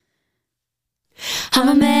I'm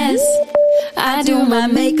a mess. I do my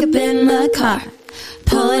makeup in the car.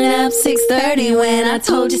 Pulling up 6:30 when I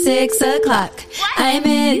told you 6 o'clock. I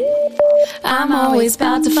admit, I'm always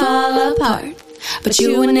about to fall apart. But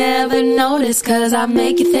you will never notice, cause I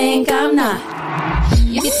make you think I'm not.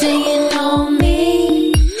 You say you know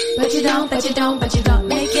me, but you don't, but you don't, but you don't.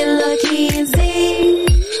 Make it look easy.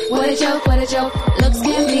 What a joke, what a joke. Looks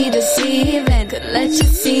can be deceiving. Could let you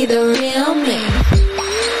see the real me.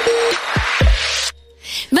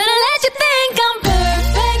 But I let you think I'm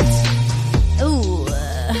perfect. Ooh,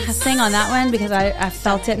 I sang on that one because I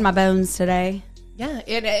felt it in my bones today. Yeah,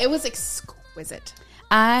 it was exquisite.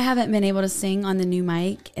 I haven't been able to sing on the new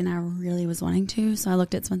mic, and I really was wanting to. So I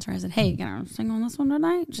looked at Spencer. I said, "Hey, can I sing on this one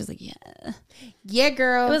tonight?" She's like, "Yeah, yeah,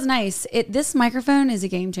 girl." It was nice. This microphone is a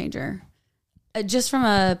game changer, just from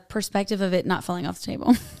a perspective of it not falling off the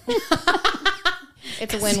table.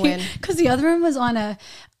 It's a win-win. Because the other one was on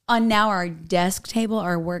now our desk table,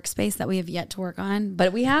 our workspace that we have yet to work on,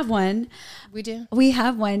 but we have one. We do. We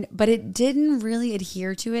have one, but it didn't really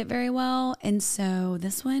adhere to it very well, and so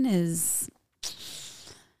this one is.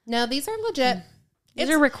 No, these are legit. These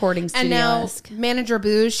are recording studios. And now Manager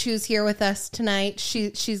Booge, who's here with us tonight, she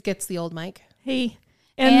gets the old mic. Hey.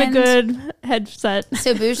 And the good headset.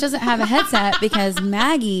 So Booge doesn't have a headset because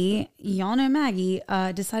Maggie, y'all know Maggie,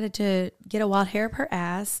 decided to get a wild hair up her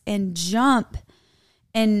ass and jump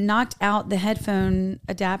and knocked out the headphone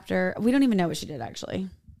adapter. We don't even know what she did, actually.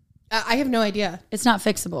 I have no idea. It's not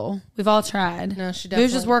fixable. We've all tried. No, she definitely.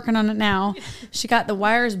 Booge is working on it now. She got the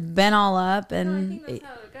wires bent all up, and I think that's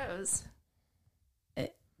how it goes.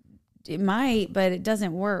 It might, but it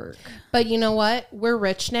doesn't work. But you know what? We're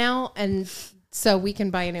rich now, and so we can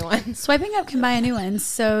buy a new one. Swiping up can buy a new one,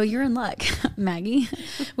 so you're in luck, Maggie.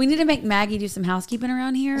 We need to make Maggie do some housekeeping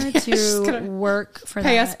around here to work for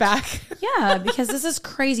pay that. us back. Yeah, because this is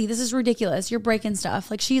crazy. This is ridiculous. You're breaking stuff.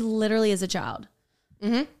 Like, she literally is a child.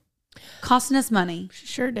 Mm-hmm. Costing us money.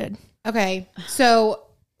 Sure did. Okay, so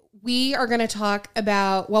we are going to talk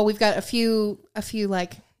about. Well, we've got a few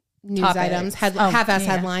like news Topics. items, half-ass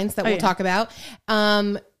headlines that we'll talk about.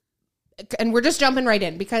 And we're just jumping right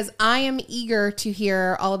in because I am eager to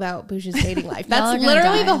hear all about Bouge's dating life. That's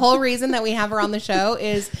literally the whole reason that we have her on the show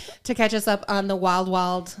is to catch us up on the wild,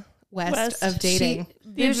 wild west of dating.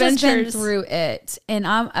 Bouge has been through it. And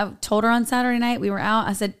I told her on Saturday night, we were out.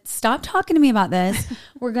 I said, stop talking to me about this.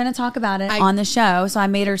 We're going to talk about it on the show. So I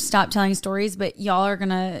made her stop telling stories, but y'all are going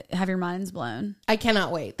to have your minds blown. I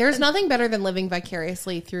cannot wait. There's nothing better than living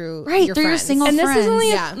vicariously through your through friends. your single and friends. this is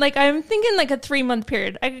only I'm thinking like a 3-month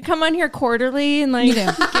period. I could come on here quarterly and like give you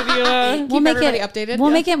a keep everybody updated.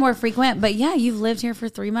 We'll make it more frequent, but yeah, you've lived here for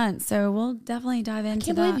 3 months, so we'll definitely dive into that. I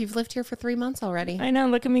can't believe you've lived here for 3 months already. I know.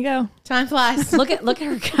 Look at me go. Time flies. Look at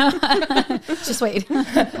her go. Just wait.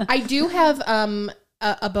 I do have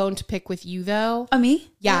a bone to pick with you though. Oh,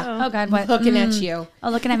 me? Yeah. Oh God, what? Looking at you. Oh,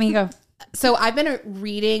 looking at me. Go. So I've been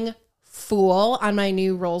reading Fool on my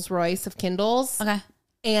new Rolls Royce of Kindles. Okay.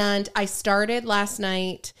 And I started last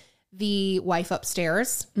night The Wife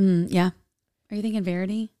Upstairs. Yeah. Are you thinking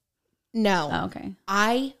Verity? No. Oh, okay.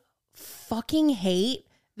 I fucking hate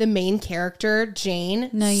the main character, Jane.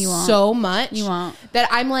 No, you won't. So much. You won't. That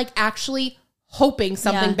I'm like actually hoping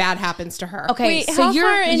something bad happens to her. Okay. Wait, so how you're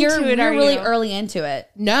far into it are really you? early into it.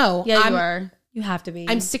 No. Yeah, you are. You have to be.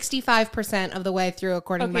 I'm 65% of the way through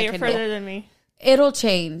according to my you're Kindle. further than me. It'll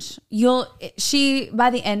change. By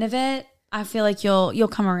the end of it, I feel like you'll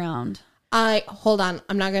come around. Hold on.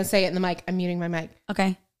 I'm not going to say it in the mic. I'm muting my mic.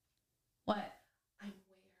 Okay. What? What's his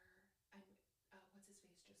face just got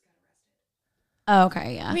arrested. Oh,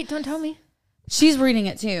 okay. Yeah. Wait, don't tell me. She's reading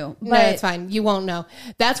it too. But No, it's fine. You won't know.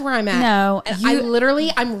 That's where I'm at. No, And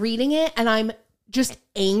I'm reading it and I'm just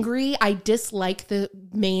angry. I dislike the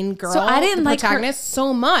main girl. So I didn't like her protagonist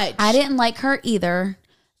so much. I didn't like her either,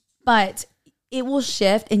 but it will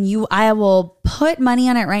shift, and I will put money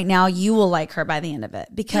on it right now. You will like her by the end of it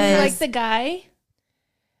because Do you like the guy?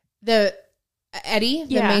 The Eddie,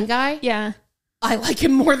 the main guy. Yeah. I like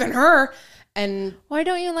him more than her. And Why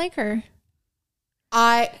don't you like her?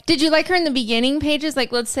 Did you like her in the beginning pages?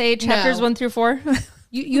 Like, let's say chapters 1 through 4?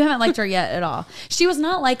 You haven't liked her yet at all. She was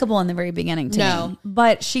not likable in the very beginning to me,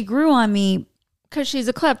 but she grew on me. Because she's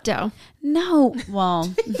a klepto. No.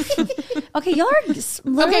 Well, okay, y'all are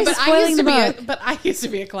literally but spoiling the book. I used to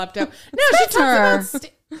be a klepto. No, she talks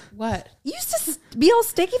about What? You used to be all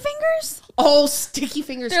sticky fingers? Oh, sticky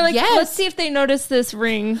fingers. They're like, yes. let's see if they notice this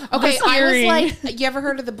ring. Okay, This I was earring. like, you ever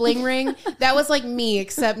heard of the bling ring? That was like me,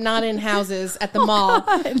 except not in houses at the mall.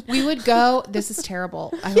 God. We would go. This is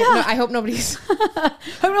terrible. I hope nobody's. I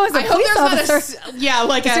hope there's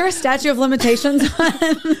not Is there a statute of limitations on?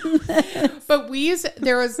 But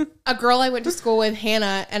there was a girl I went to school with,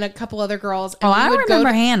 Hannah, and a couple other girls. And I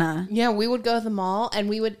remember Hannah. Yeah, we would go to the mall and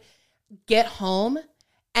we would get home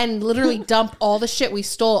and literally dump all the shit we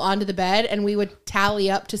stole onto the bed, and we would tally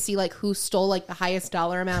up to see like who stole like the highest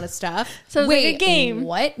dollar amount of stuff. So it was like a game.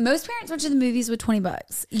 What? Most parents went to the movies with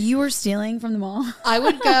 $20. You were stealing from the mall? I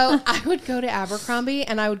would go to Abercrombie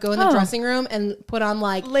and I would go in the dressing room and put on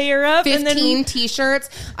like Layer up 15 and then t-shirts,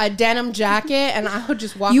 a denim jacket, and I would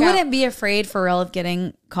just walk You out. wouldn't be afraid for real of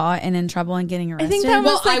getting caught and in trouble and getting arrested? I think that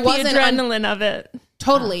was Well, I like wasn't the adrenaline of it.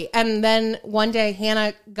 Totally. And then one day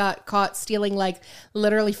Hannah got caught stealing like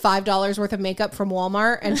literally $5 worth of makeup from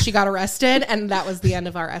Walmart, and she got arrested, and that was the end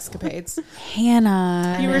of our escapades.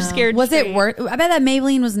 Hannah. You were scared. Was it straight. worth? I bet that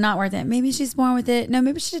Maybelline was not worth it. Maybe she's born with it. No,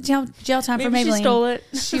 maybe she did jail time for Maybe Maybelline. she stole it.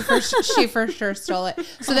 She for sure stole it.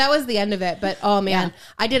 So that was the end of it. But oh man,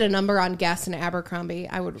 I did a number on Guess and Abercrombie.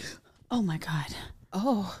 Oh my God.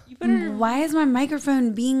 Oh, Why is my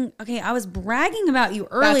microphone being okay? I was bragging about you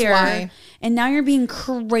earlier, why. and now you're being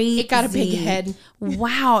crazy. it got a big head.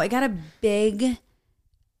 Wow, it got a big.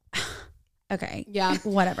 Okay, Yeah.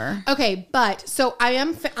 whatever. Okay, but so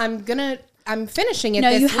I'm finishing it. No,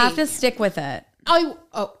 this you have week. to stick with it. I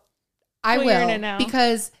Well, will you're in it now.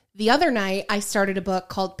 because the other night I started a book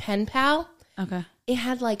called Pen Pal. Okay. It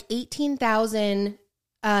had like 18,000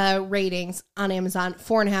 ratings on Amazon,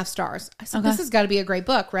 4.5 stars. I said, this has got to be a great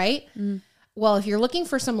book, right? Well, if you're looking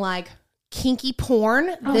for some like kinky porn,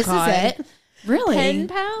 this God. is it. Really? Pen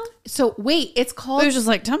pal? So wait, it's I called was just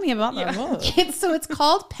like, tell me about that book. it's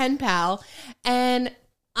called Pen Pal, and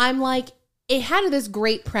I'm like, it had this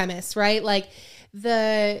great premise, right? Like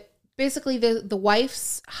the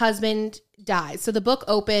wife's husband dies. So the book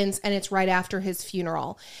opens and it's right after his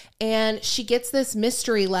funeral. And she gets this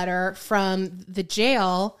mystery letter from the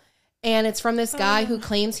jail, and it's from this guy who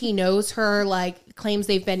claims he knows her, like claims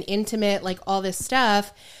they've been intimate, like all this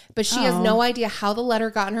stuff, but she has no idea how the letter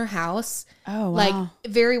got in her house. Oh, wow. Like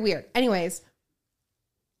very weird. Anyways,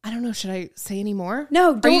 I don't know. Should I say any more?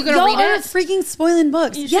 No, Are you going to read are it? freaking spoiling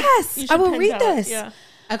books. You should- Yes, you I should will pen read pal it, this. Yeah.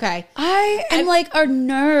 Okay. I am like a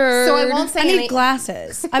nerd. So I won't say I need any-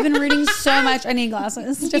 glasses. I've been reading so much. I need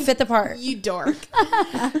glasses to fit the part. You dork.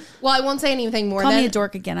 Well, I won't say anything more. Call than me a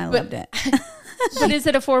dork again. I loved it. But is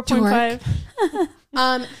it a 4.5?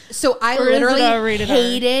 So I Or is it literally a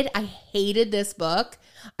rated R? hated this book.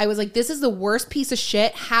 I was like, this is the worst piece of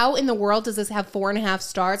shit. How in the world does this have 4.5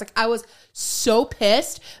 stars? Like, I was so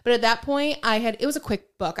pissed. But at that point, it was a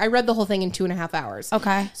quick book. I read the whole thing in 2.5 hours.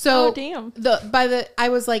 Okay. So Oh, damn. I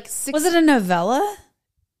was like, Was it a novella?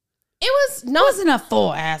 it was It not, wasn't a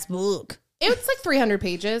full ass book. it was like 300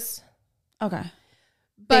 pages. Okay.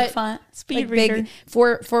 But Big font. Speed like reader. Big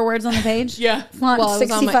four words on the page. yeah. Font Well, it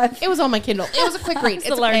 $65. was on my Kindle. It was a quick read. It's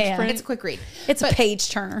the large yeah. print. It's a quick read. It's a page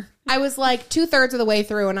turner. I was like 2/3 of the way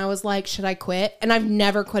through, and I was like, should I quit? And I've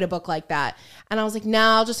never quit a book like that. And I was like, no,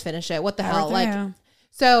 I'll just finish it. What the hell? Like,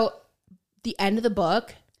 so the end of the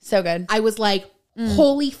book, So good. I was like,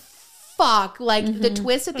 holy fuck. Like the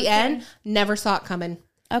twist at the end, never saw it coming.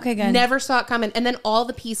 Okay, good. Never saw it coming. And then all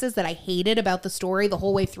the pieces that I hated about the story the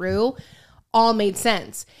whole way through all made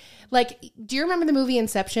sense. Like, do you remember the movie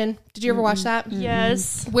Inception? Did you ever watch that?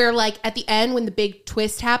 Yes. Where like at the end when the big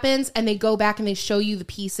twist happens and they go back and they show you the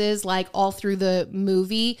pieces like all through the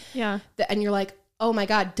movie. Yeah. And you're like, oh my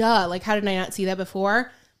God, duh. Like, how did I not see that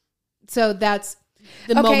before? So that's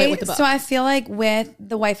the moment with the book. So I feel like with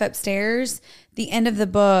The Wife Upstairs, the end of the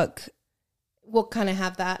book, We'll kind of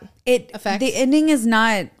have that. the ending is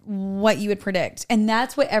not what you would predict. And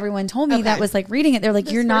that's what everyone told me that was like reading it. They're like,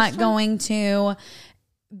 you're not going to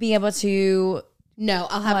be able to. No,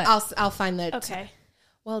 I'll find that. Okay.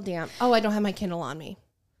 Well, damn. Oh, I don't have my Kindle on me.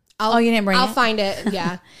 You didn't bring it? I'll find it.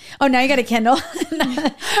 Yeah. Oh, now you got a Kindle.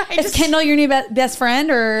 Is Kindle your new best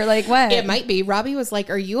friend or like what? It might be. Robbie was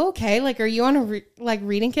like, are you okay? Like, are you on a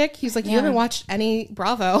reading kick? He's like, you haven't watched any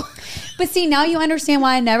Bravo. But see, now you understand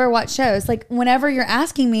why I never watch shows. Like whenever you're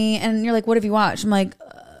asking me and you're like, what have you watched? I'm like,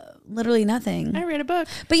 literally nothing. I read a book.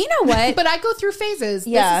 But you know what? But I go through phases.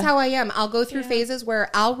 Yeah. This is how I am. I'll go through phases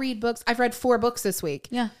where I'll read books. I've read 4 books this week.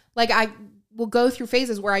 Yeah. Like I will go through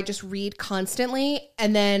phases where I just read constantly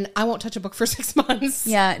and then I won't touch a book for 6 months.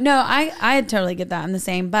 Yeah, no, I totally get that. I'm the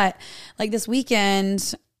same. But like this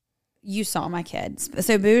weekend, you saw my kids.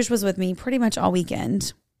 So Booge was with me pretty much all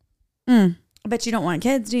weekend. But you don't want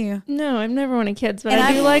kids, do you? No, I've never wanted kids, but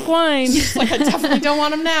I do like wine. Like, I definitely don't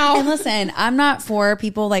want them now. And listen, I'm not for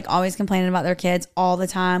people like always complaining about their kids all the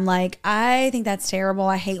time. Like, I think that's terrible.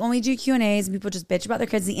 I hate when we do Q&As and people just bitch about their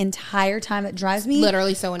kids the entire time. It drives me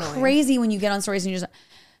literally so annoying. Crazy when you get on stories and you're just,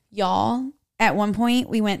 y'all. At one point,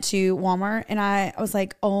 we went to Walmart and I was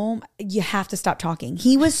like, oh, you have to stop talking.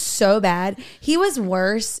 He was so bad. He was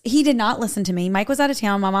worse. He did not listen to me. Mike was out of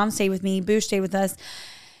town. My mom stayed with me. Boosh stayed with us.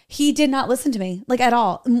 He did not listen to me, like, at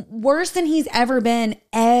all. Worse than he's ever been,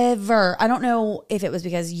 ever. I don't know if it was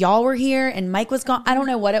because y'all were here and Mike was gone. I don't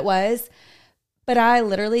know what it was. But I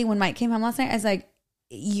literally, when Mike came home last night, I was like,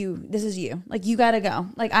 this is you. Like, you got to go.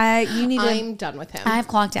 Like, I'm done with him. I've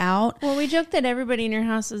clocked out. Well, we joked that everybody in your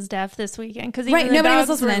house was deaf this weekend because nobody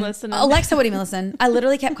was listening. Alexa wouldn't even listen. I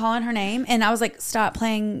literally kept calling her name and I was like, stop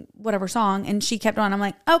playing whatever song. And she kept on. I'm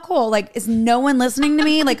like, oh, cool. Like, is no one listening to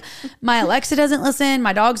me? Like, my Alexa doesn't listen.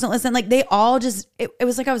 My dogs don't listen. Like, they all just, it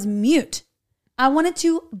was like I was mute. I wanted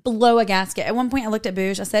to blow a gasket. At one point I looked at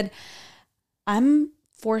Boosh. I said, I'm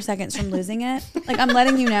 4 seconds from losing it. Like, I'm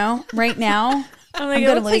letting you know right now. I'm like,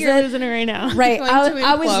 it looks like you're losing it right now. Right.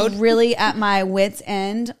 I was really at my wit's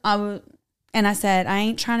end. And I said, I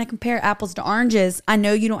ain't trying to compare apples to oranges. I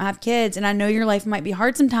know you don't have kids and I know your life might be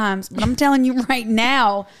hard sometimes, but I'm telling you right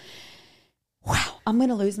now, wow, I'm going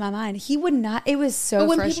to lose my mind. He would not. It was so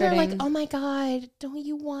frustrating. When people are like, oh my God, don't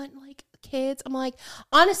you want like kids? I'm like,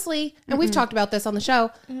 honestly, and we've talked about this on the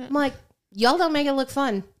show. I'm like, y'all don't make it look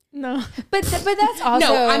fun. No. But that's also.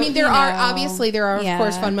 No, I mean, there are of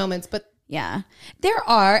course fun moments, but. Yeah, there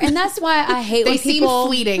are. And that's why I hate when people...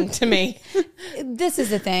 They seem fleeting to me. This is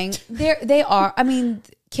the thing. They are. I mean,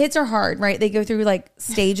 kids are hard, right? They go through like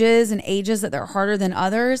stages and ages that they're harder than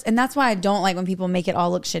others. And that's why I don't like when people make it all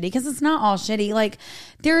look shitty, because it's not all shitty. Like,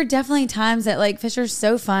 there are definitely times that like Fisher's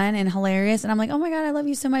so fun and hilarious. And I'm like, oh my God, I love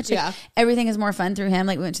you so much. Like, yeah. Everything is more fun through him.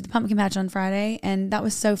 Like, we went to the pumpkin patch on Friday and that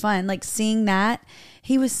was so fun. Like, seeing that,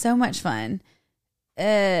 he was so much fun.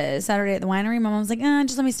 Saturday at the winery, my mom was like,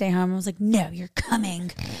 just let me stay home. I was like, no, you're coming.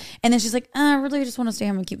 And then she's like, I really just want to stay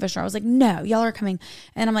home and keep Fisher. I was like, no, y'all are coming.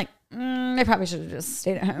 And I'm like, I probably should have just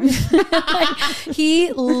stayed at home. Like,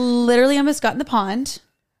 he literally almost got in the pond.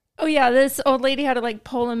 Oh yeah, this old lady had to like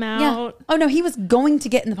pull him out. Yeah. Oh no, he was going to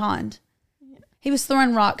get in the pond. He was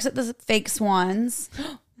throwing rocks at the fake swans.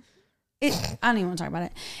 I don't even want to talk about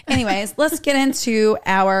it. Anyways, let's get into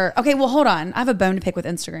okay, well, hold on. I have a bone to pick with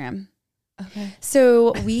Instagram. Okay.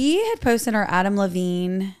 So we had posted our Adam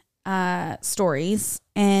Levine stories,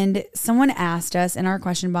 and someone asked us in our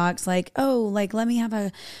question box, like, oh, like, let me have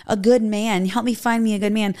a good man. Help me find me a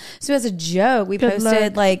good man. So as a joke, we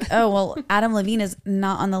posted like, oh, well, Adam Levine is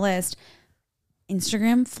not on the list.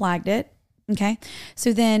 Instagram flagged it. Okay.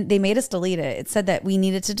 So then they made us delete it. It said that we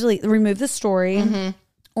needed to remove the story. Mm-hmm.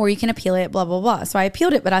 Or you can appeal it, blah, blah, blah. So I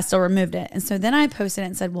appealed it, but I still removed it. And so then I posted it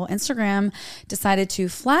and said, well, Instagram decided to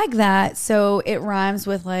flag that. So it rhymes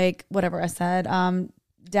with like whatever I said,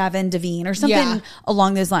 Devine or something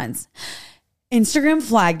along those lines. Instagram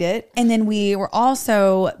flagged it. And then we were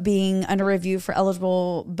also being under review for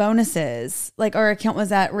eligible bonuses. Like, our account was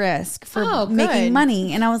at risk for making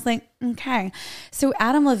money. And I was like, okay. So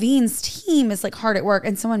Adam Levine's team is like hard at work.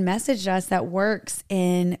 And someone messaged us that works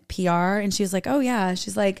in PR. And she was like, oh yeah.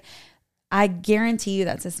 She's like, I guarantee you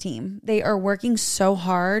that's his team. They are working so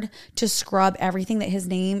hard to scrub everything that his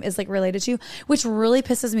name is like related to, which really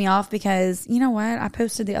pisses me off because, you know what? I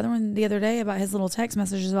posted the other one the other day about his little text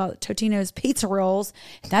messages about Totino's pizza rolls.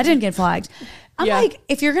 That didn't get flagged. I'm like,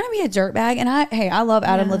 if you're going to be a dirtbag, and I love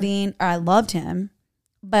Adam Levine, or I loved him,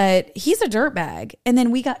 but he's a dirtbag. And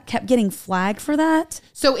then we kept getting flagged for that.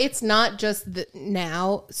 So it's not just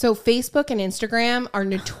now. So Facebook and Instagram are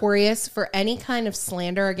notorious for any kind of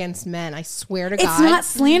slander against men. I swear to God. It's not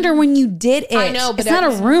slander when you did it. I know, but it's not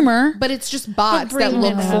a rumor. But it's just bots that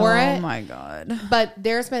look for it. Oh my God. But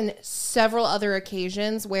there's been several other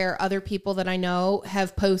occasions where other people that I know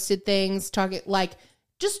have posted things talking like,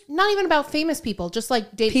 just not even about famous people, just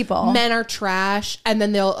like people. Men are trash, and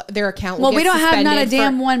then their account will get we don't have not a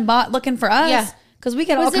damn one bot looking for us. Yeah, because we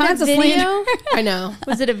get all kinds of slander. I know.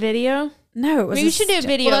 Was it a video? No, it was. Maybe you should do a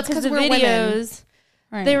video because the videos.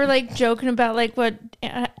 Right. They were like joking about like what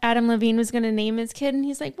Adam Levine was going to name his kid, and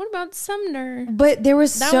he's like, "What about Sumner?" But there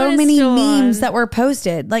was so many memes that were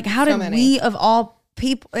posted. Like, how did we of all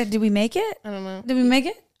people? Did we make it? I don't know. Did we make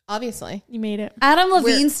it? Obviously. You made it. Adam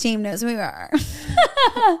Levine's team knows who we are.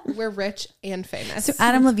 We're rich and famous. So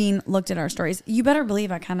Adam Levine looked at our stories. You better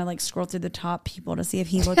believe I kind of like scrolled through the top people to see if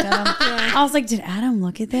he looked at them. I was like, did Adam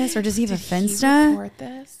look at this or does he have a Finsta? Report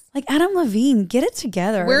this? Like Adam Levine, get it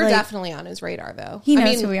together. We're like, definitely on his radar though. He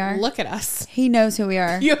knows who we are. Look at us. He knows who we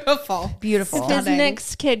are. Beautiful. Beautiful. If his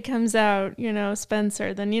next kid comes out,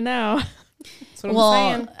 Spencer, then you know. That's what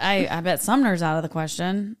I'm saying. I bet Sumner's out of the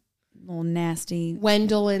question. Little nasty.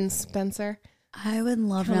 Wendell and Spencer. I would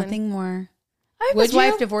love nothing more. I hope Would his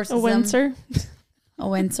wife you? divorces A Windsor. him. A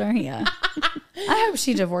Windsor, yeah. I hope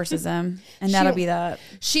she divorces him, and that'll be that.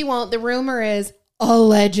 She won't. The rumor is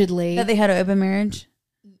allegedly That they had an open marriage.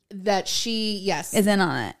 that she, yes, Is in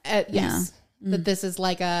on it. yes, that this is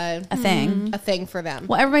like a thing for them.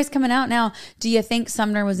 Well, everybody's coming out now. Do you think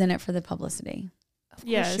Sumner was in it for the publicity?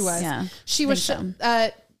 Yes. She was. Yeah, She was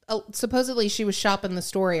supposedly she was shopping the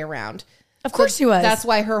story around. Of course she was. That's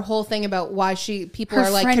why her whole thing about why people her are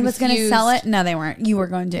like friend confused. was going to sell it. No, they weren't. You were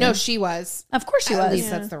going to. No, she was. Of course she At was. least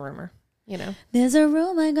that's the rumor. There's a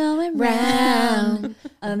rumor going round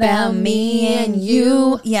about me and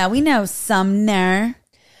you. Yeah, we know Sumner.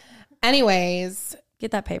 Anyways,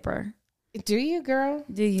 Get that paper. do you, girl?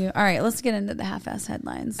 Do you? All right, let's get into the half-ass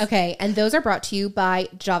headlines. Okay, and those are brought to you by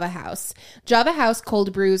Java House. Java House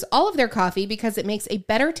cold brews all of their coffee because it makes a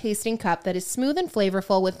better tasting cup that is smooth and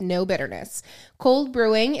flavorful with no bitterness. Cold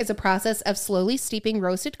brewing is a process of slowly steeping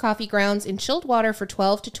roasted coffee grounds in chilled water for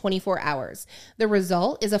 12 to 24 hours. The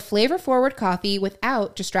result is a flavor-forward coffee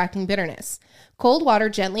without distracting bitterness. Cold water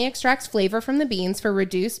gently extracts flavor from the beans for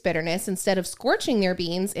reduced bitterness instead of scorching their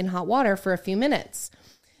beans in hot water for a few minutes.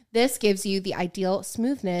 This gives you the ideal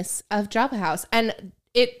smoothness of Java House. And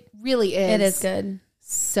it really is. It is good.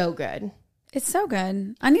 So good. It's so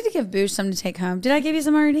good. I need to give Boosh some to take home. Did I give you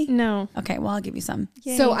some already? No. Okay, well, I'll give you some.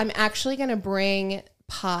 Yay. So I'm actually going to bring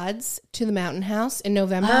pods to the Mountain House in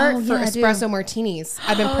November for I espresso do. martinis.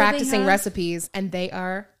 I've been practicing recipes and they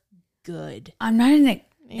are good. I'm not an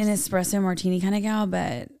espresso martini kind of gal,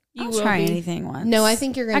 but I'll try anything once. No, I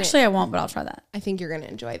think you're going to... Actually, I won't, but I'll try that. I think you're going to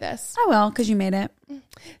enjoy this. I will, because you made it.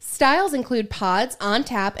 Styles include pods, on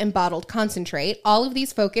tap, and bottled concentrate. All of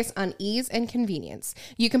these focus on ease and convenience.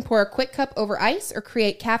 You can pour a quick cup over ice or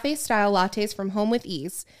create cafe-style lattes from home with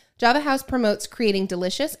ease. Java House promotes creating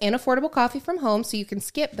delicious and affordable coffee from home so you can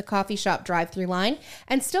skip the coffee shop drive-thru line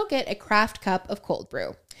and still get a craft cup of cold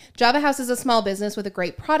brew. Java House is a small business with a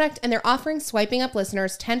great product, and they're offering Swiping Up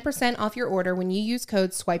listeners 10% off your order when you use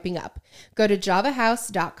code Swiping Up. Go to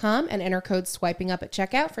javahouse.com and enter code Swiping Up at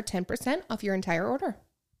checkout for 10% off your entire order.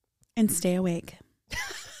 And stay awake.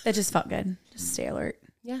 That just felt good. Just stay alert.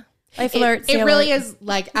 Yeah. Life alert. It really is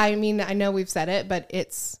like, I mean, I know we've said it, but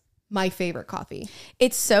it's my favorite coffee.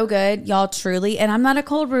 It's so good, y'all, truly. And I'm not a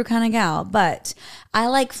cold brew kind of gal, but I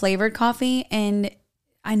like flavored coffee. And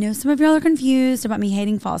I know some of y'all are confused about me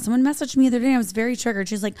hating fall. Someone messaged me the other day and I was very triggered.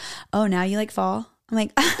 She's like, oh, now you like fall? I'm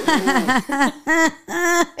like,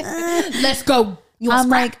 let's go. I'm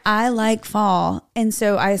like, I like fall. And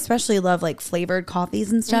so I especially love like flavored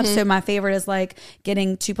coffees and stuff. So my favorite is like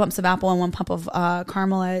getting 2 pumps of apple and 1 pump of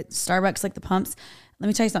caramel at Starbucks, like the pumps. Let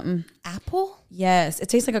me tell you something. Apple? Yes. It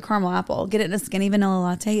tastes like a caramel apple. Get it in a skinny vanilla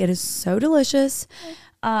latte. It is so delicious.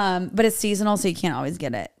 But it's seasonal, so you can't always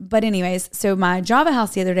get it. But anyways, so my Java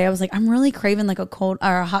House the other day, I was like, I'm really craving like a cold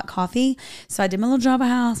or a hot coffee. So I did my little Java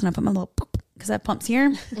House and I put my little, because that pumps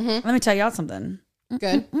here. Let me tell y'all something.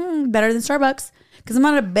 Good. Better than Starbucks. Because I'm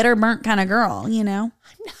not a bitter burnt kind of girl, you know.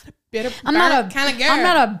 I'm not a kind of girl. I'm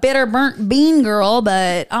not a bitter burnt bean girl,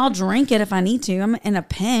 but I'll drink it if I need to. I'm in a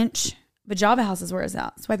pinch. But Java House is where it's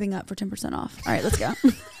at. Swiping up for 10% off. All right, let's go.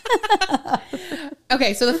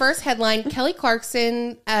 Okay, so the first headline, Kelly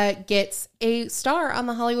Clarkson gets a star on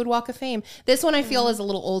the Hollywood Walk of Fame. This one I feel is a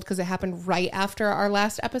little old because it happened right after our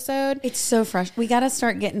last episode. It's so fresh. We got to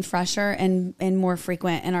start getting fresher and more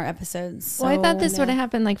frequent in our episodes. So, Well, I thought this would have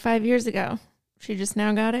happened like 5 years ago. She just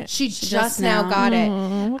now got it? She just now got it.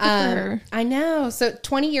 Look at her. I know. So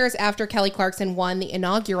 20 years after Kelly Clarkson won the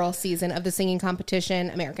inaugural season of the singing competition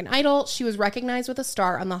American Idol, she was recognized with a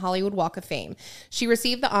star on the Hollywood Walk of Fame. She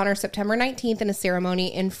received the honor September 19th in a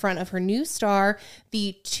ceremony in front of her new star,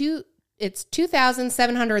 it's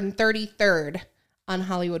 2,733rd on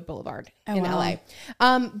Hollywood Boulevard in LA.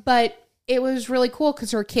 But it was really cool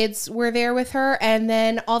because her kids were there with her, and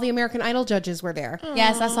then all the American Idol judges were there.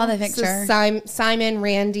 Yes, I saw the picture. So Simon,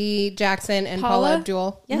 Randy, Jackson, and Paula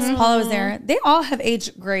Abdul. Yes, Paula was there. They all have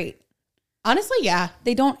aged great. Honestly, yeah.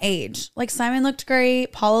 They don't age. Like Simon looked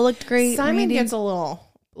great. Paula looked great. Simon Randy. gets a little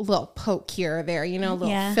little poke here or there, a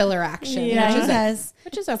little filler action. Yeah, he does.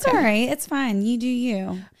 Which is okay. It's all right. It's fine. You do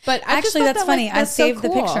you. But actually, that's funny. I saved so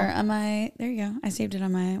cool. the picture on my. There you go. I saved it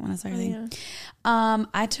on my when I saw your thing. Yeah.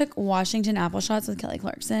 I took Washington apple shots with Kelly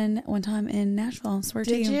Clarkson one time in Nashville. Swear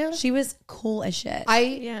to you. She was cool as shit.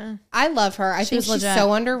 I love her. I think she's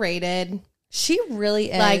so underrated. She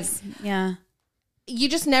really is. Yeah. You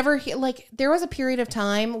just never hear, there was a period of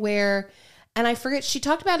time where, and I forget, she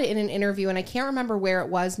talked about it in an interview, and I can't remember where it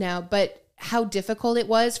was now, but how difficult it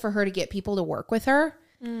was for her to get people to work with her.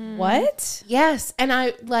 What? Yes. And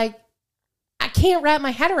I can't wrap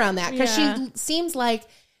my head around that because she seems like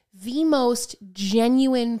the most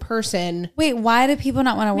genuine person. Wait, why do people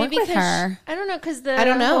not want to work with her? I don't know, because the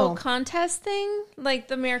whole contest thing, the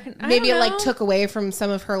American, maybe it took away from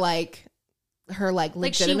some of her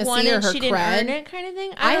legitimacy or her she cred. Didn't earn it kind of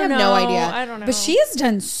thing. I have no idea. I don't know. But she has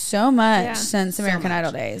done so much since American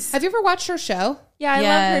Idol days. Have you ever watched her show? Yeah, I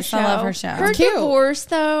love her show. I love her show. Her divorce,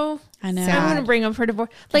 though. I know. I'm going to bring up her divorce.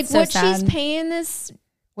 What she's paying this.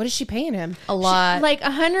 What is she paying him? A lot.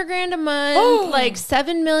 $100,000 a month,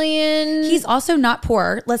 $7 million. He's also not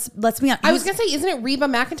poor. Let's be honest. I was gonna say, isn't it Reba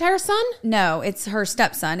McEntire's son? No, it's her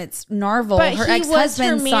stepson. It's Narvel, but her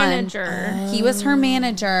ex-husband's son. He was her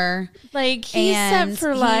manager. He's set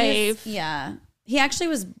for life. Yeah, he actually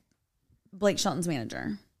was Blake Shelton's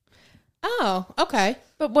manager. Oh, okay.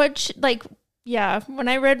 But when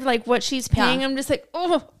I read what she's paying, I'm just like,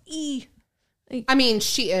 oh, I mean,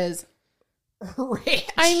 she is rich.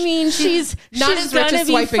 I mean, she's not as rich as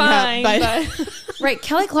swiping fine, up, but right.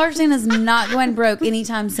 Kelly Clarkson is not going broke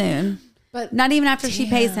anytime soon. But not even after she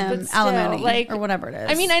pays him alimony or whatever it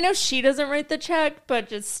is. I mean, I know she doesn't write the check, but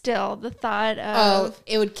just still the thought of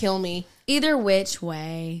it would kill me. Either which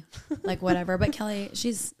way, whatever. But Kelly,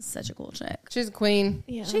 she's such a cool chick. She's a queen.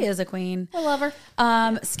 Yeah. She is a queen. I love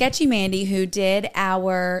her. Sketchy Mandy, who did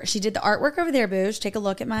she did the artwork over there, Boosh. Take a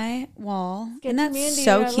look at my wall. And that's Mandy,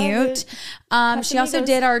 so cute. She also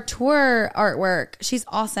did our tour artwork. She's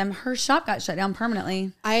awesome. Her shop got shut down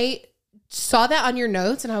permanently. I saw that on your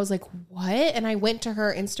notes and I was like, what? And I went to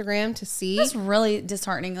her Instagram to see. It was really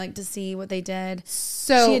disheartening, to see what they did.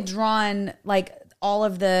 So she had drawn all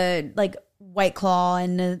of the White Claw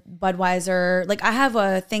and the Budweiser. I have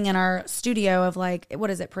a thing in our studio of what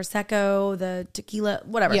is it? Prosecco, the tequila,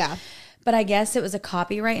 whatever. Yeah. But I guess it was a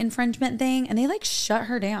copyright infringement thing and they shut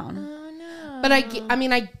her down. Oh no. But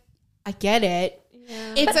I get it.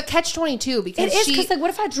 Yeah. It's a catch-22 because it is because what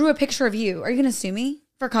if I drew a picture of you? Are you going to sue me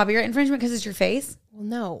for copyright infringement because it's your face? Well,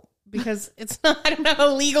 no. Because it's not, I don't know,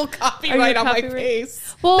 illegal copyright on my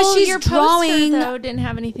face. Well, but she's your drawing, poster, though, didn't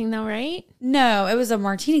have anything, though, right? No, it was a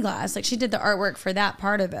martini glass. She did the artwork for that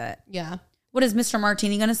part of it. Yeah. What is Mr.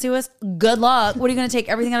 Martini going to sue us? Good luck. What are you going to take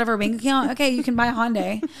everything out of her bank account? Okay, you can buy a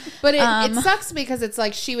Hyundai. But it sucks because it's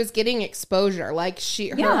she was getting exposure.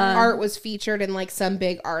 Her art was featured in some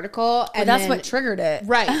big article. And that's what triggered it.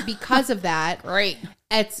 Right. Because of that. Great.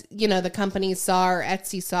 The company saw or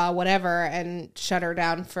Etsy saw whatever and shut her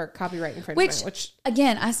down for copyright infringement. Which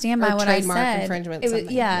again, I stand by what I said. Trademark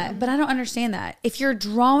infringement. But I don't understand that. If you're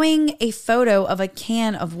drawing a photo of a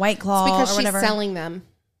can of White Claw because or whatever, she's selling them.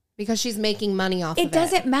 Because she's making money off of it. It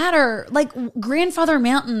doesn't matter. Grandfather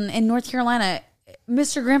Mountain in North Carolina,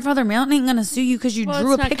 Mr. Grandfather Mountain ain't going to sue you because you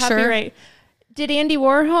drew a picture. Copyright. Did Andy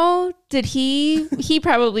Warhol, he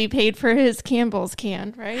probably paid for his Campbell's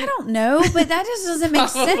can, right? I don't know, but that just doesn't make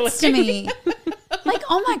sense to me.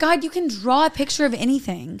 Oh my God, you can draw a picture of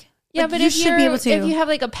anything. Yeah, but if you have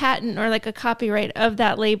a patent or a copyright of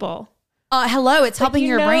that label. Hello, it's helping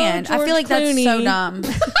your brand. George I feel Clooney. that's so dumb.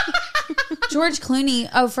 George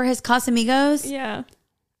Clooney, for his Casamigos? Yeah.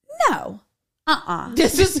 No.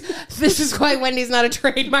 This is why Wendy's not a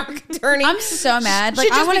trademark attorney. I'm so mad.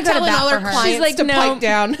 I want to go to bat for her. She's to pipe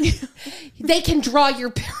down. They can draw your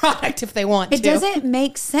product if they want to. It doesn't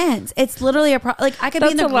make sense. It's literally I could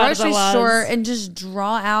be in the grocery store and just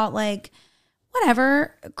draw out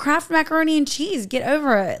whatever, Kraft macaroni and cheese. Get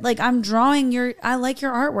over it. I'm drawing I like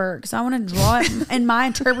your artwork, so I want to draw it in my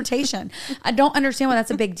interpretation. I don't understand why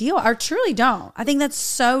that's a big deal. I truly don't. I think that's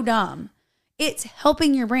so dumb. It's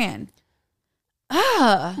helping your brand.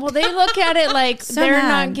 Well, they look at it so they're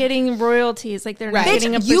not getting royalties. They're not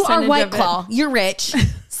getting a percentage. You are White Claw. You're rich.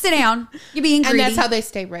 Sit down. You're being greedy. And that's how they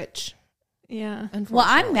stay rich. Yeah. Well,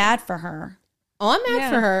 I'm mad for her. Oh, I'm mad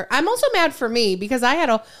for her. I'm also mad for me because I had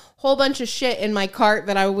a whole bunch of shit in my cart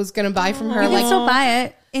that I was going to buy from her. You can still buy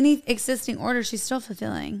it. Any existing order, she's still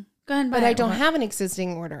fulfilling. Go ahead and buy it. But I don't have an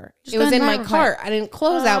existing order. It was in my cart. I didn't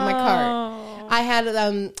close out my cart. I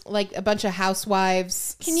had like a bunch of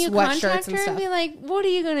housewives Can you sweatshirts contact and her stuff. and be like, what are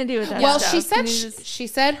you going to do with that Well, stuff? she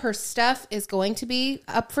said her stuff is going to be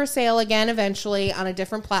up for sale again eventually on a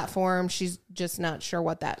different platform. She's just not sure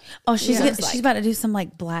what that. Oh, she's about to do some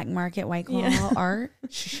like black market White Claw art.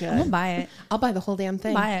 She should. I'm gonna buy it. I'll buy the whole damn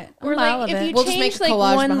thing. Buy it. Or I'll buy all like of if it. you We'll just change make a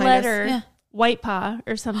like collage one behind us. letter, Yeah. White Paw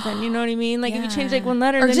or something. You know what I mean? Like if you change like one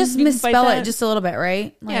letter, or then just you can fight misspell that. it just a little bit,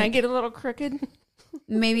 right? Like, Yeah, get a little crooked.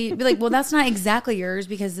 maybe be like, well, that's not exactly yours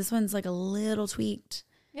because this one's like a little tweaked.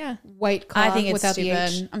 Yeah. White Claw I think it's without stupid.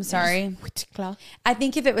 the H. I'm sorry. White Claw. I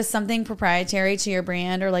think if it was something proprietary to your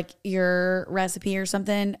brand or like your recipe or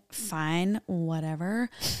something, fine, whatever.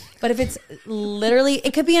 But if it's literally,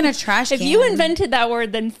 it could be in a trash can. If you invented that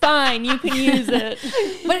word, then fine, you can use it.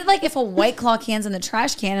 But like if a White Claw can's in the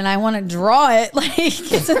trash can and I want to draw it, like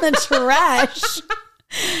it's in the trash.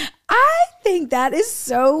 I think that is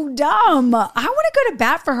so dumb. I want to go to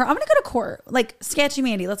bat for her. I'm going to go to court. Like Sketchy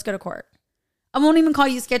Mandy, let's go to court. I won't even call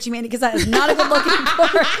you Sketchy Mandy because that is not a good look in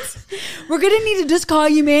court. We're going to need to just call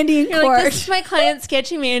you Mandy in You're court. like, this is my client,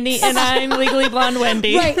 Sketchy Mandy, and I'm Legally Blonde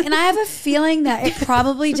Wendy. Right. And I have a feeling that it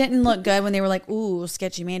probably didn't look good when they were like, ooh,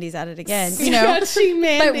 Sketchy Mandy's at it again. You know? Sketchy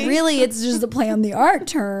Mandy. But really, it's just a play on the art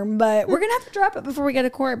term. But we're going to have to drop it before we go to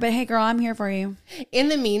court. But hey, girl, I'm here for you. In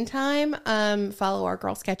the meantime, follow our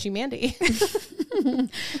girl Sketchy Mandy.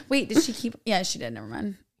 Wait, did she keep? Yeah, she did. Never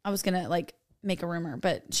mind. I was going to like make a rumor,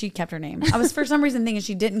 but she kept her name. I was for some reason thinking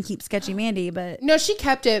she didn't keep Sketchy Mandy, but No, she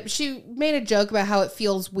kept it. She made a joke about how it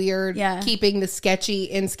feels weird keeping the sketchy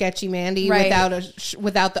in Sketchy Mandy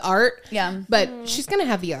without the art. Yeah. But she's going to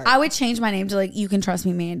have the art. I would change my name to like, you can trust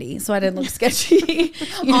me, Mandy. So I didn't look sketchy.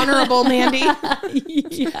 Honorable Mandy.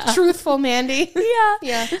 Yeah. Truthful Mandy. Yeah.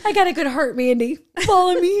 Yeah. I got a good heart, Mandy.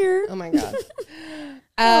 Follow me here. Oh my God.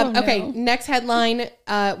 Okay, next headline.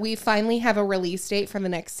 We finally have a release date for the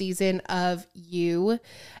next season of You.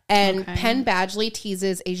 And Penn Badgley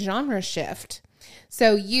teases a genre shift.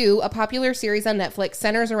 So You, a popular series on Netflix,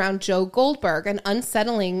 centers around Joe Goldberg, an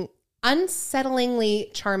unsettlingly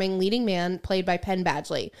charming leading man played by Penn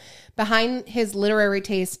Badgley. Behind his literary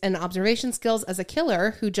taste and observation skills as a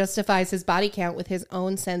killer who justifies his body count with his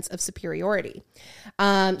own sense of superiority.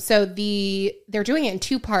 So they're doing it in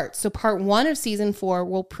 2 parts. So part 1 of season 4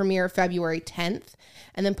 will premiere February 10th,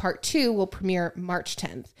 and then part 2 will premiere March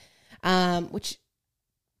 10th, which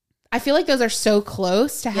I feel like those are so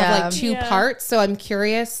close to have like 2 parts. So I'm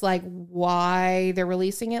curious like why they're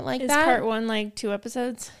releasing it like Is that. part 1 like 2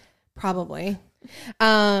 episodes? Probably.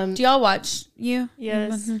 Do y'all watch You?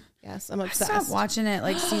 Yes. Mm-hmm. Yes, I'm I obsessed. stopped watching it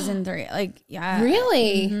like season 3. Like, yeah.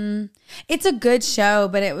 Really? Mm-hmm. It's a good show,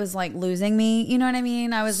 but it was like losing me. You know what I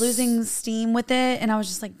mean? I was losing steam with it, and I was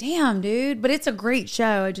just like, damn, dude. But it's a great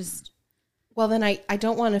show. Well, then I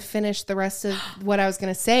don't want to finish the rest of what I was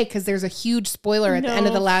going to say because there's a huge spoiler at the end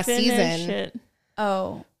of the last season. It.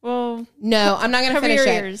 Oh. Well, No, I'm not going to cover finish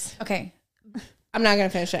your it. ears. Okay. I'm not going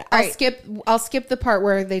to finish it. I'll skip the part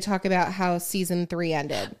where they talk about how season 3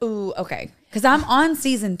 ended. Ooh, okay. Because I'm on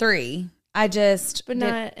season 3. But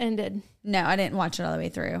not ended. No, I didn't watch it all the way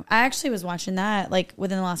through. I actually was watching that like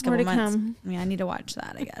within the last couple More to months. come. I mean, I need to watch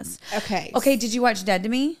that, I guess. Okay. Okay, did you watch Dead to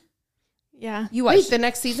Me? Yeah. You Wait, watched the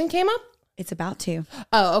next season came up? It's about to.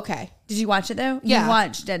 Oh, okay. Did you watch it though? Yeah. You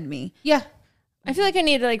watched Dead to Me. Yeah. I feel like I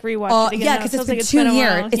need to like rewatch it again. Yeah, now. because It it's feels been like 2 a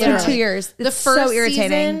years. while. It's been 2 years. The It's first so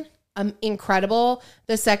irritating. season, incredible.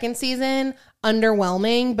 The second season,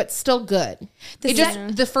 underwhelming, but still good.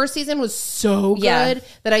 The first season was so good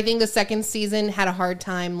that I think the second season had a hard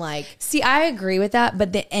time. Like, see, I agree with that,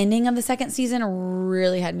 but the ending of the second season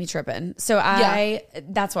really had me tripping. So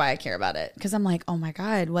that's why I care about it, because I'm like, oh my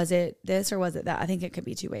God, was it this or was it that? I think it could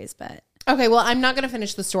be 2 ways, but okay, well, I'm not going to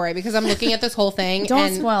finish the story because I'm looking at this whole thing. don't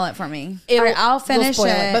and spoil it for me. All right, I'll finish we'll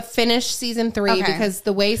spoil it. but finish season 3 Okay. because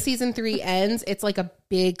the way season 3 ends, it's like a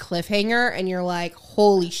big cliffhanger, and you're like,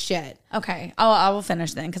 holy shit. Okay, I will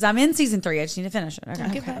finish then because I'm in season 3. I just need to finish it.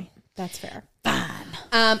 Okay. That's fair.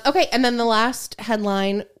 Fine. Okay, and then the last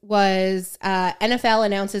headline was NFL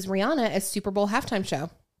announces Rihanna as Super Bowl halftime show.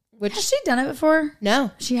 Which Has she done it before?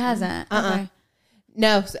 No. She hasn't. Okay.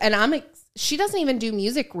 No, and she doesn't even do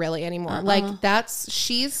music really anymore. Like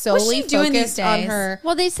she's solely What's she doing these focused on days? her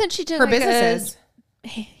Well, they said she did her like businesses.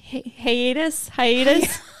 hiatus.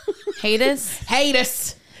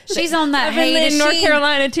 Haters. She's on that I've been hiatus. in North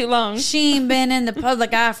Carolina too long. She ain't been in the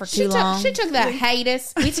public eye for too long. She took that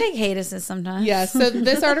hiatus. We take hiatuses sometimes. Yeah, so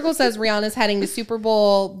this article says Rihanna's heading to Super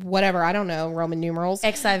Bowl, whatever, I don't know, Roman numerals.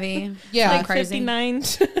 XIV. Yeah. Like crazy. 59.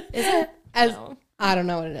 Is it? I don't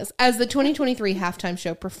know what it is. As the 2023 halftime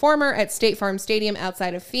show performer at State Farm Stadium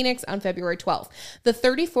outside of Phoenix on February 12th. The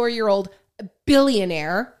 34-year-old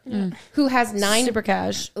billionaire who has 9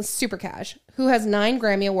 super cash, who has 9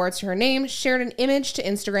 Grammy Awards to her name, shared an image to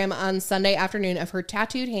Instagram on Sunday afternoon of her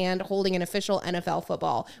tattooed hand holding an official NFL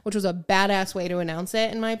football, which was a badass way to announce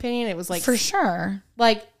it, in my opinion. It was like, for sure,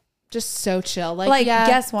 like just so chill. Like yeah,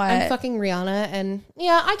 guess what? I'm fucking Rihanna, and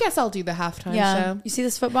yeah, I guess I'll do the halftime show. You see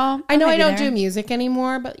this football? I know I don't do music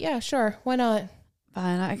anymore, but yeah, sure, why not?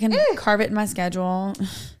 Fine, I can carve it in my schedule.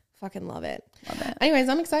 Fucking love it. Anyways,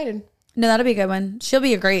 I'm excited. No, that'll be a good one. She'll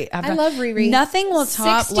be a great. I love Riri. Nothing will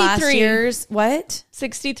top 63. last year's. What?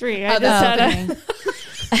 63. I just had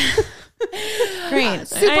Great.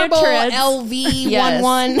 Super Bowl LV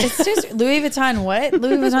 11. It's just Louis Vuitton. What?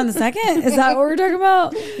 Louis Vuitton the second? Is that what we're talking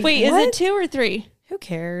about? Wait, what? Is it 2 or 3? Who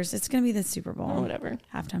cares? It's gonna be the Super Bowl. Oh, whatever.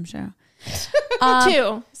 Halftime show.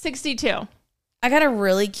 2. 62. I got a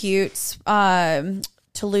really cute Tallulah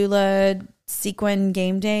sequin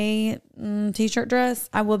game day t-shirt dress.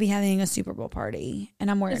 I will be having a Super Bowl party,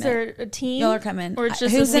 and I'm wearing it. Is there a team? Y'all are coming. Or it's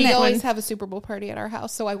just who's in we it? always have a Super Bowl party at our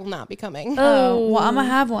house, so I will not be coming. Oh, well, I'm gonna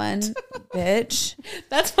have one, bitch.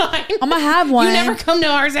 That's fine. I'm gonna have one. You never come to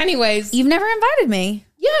ours anyways. You've never invited me.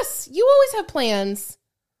 Yes, you always have plans.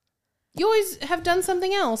 You always have done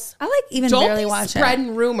something else. I like even Don't barely be watch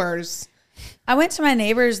spreading rumors. I went to my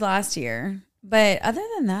neighbor's last year, but other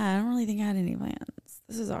than that, I don't really think I had any plans.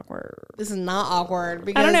 This is awkward. This is not awkward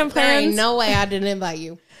because I don't have there ain't plans. no way I didn't invite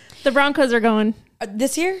you. The Broncos are going.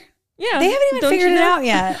 This year? Yeah. They haven't even figured it out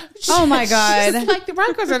yet. Oh my God. Just like the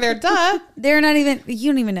Broncos are there, duh. They're not even,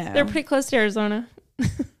 you don't even know. They're pretty close to Arizona.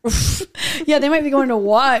 Yeah, they might be going to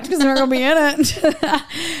watch because they're not going to be in it.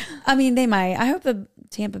 I mean, they might. I hope the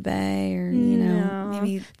Tampa Bay or,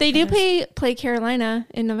 maybe. They do play Carolina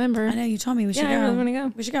in November. I know, you told me we should go. I really want to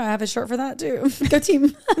go. We should go. I have a shirt for that too. Go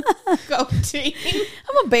team. Go team.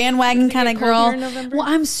 I'm a bandwagon kind of girl. here in November? Well,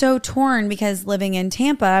 I'm so torn because living in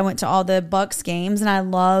Tampa, I went to all the Bucks games and I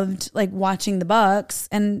loved like watching the Bucks.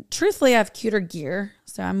 And truthfully, I have cuter gear.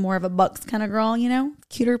 So I'm more of a Bucks kind of girl,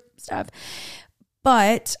 cuter stuff.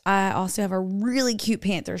 But I also have a really cute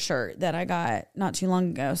Panther shirt that I got not too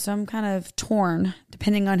long ago. So I'm kind of torn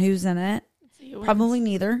depending on who's in it. Probably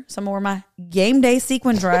neither. So I'm going to wear my game day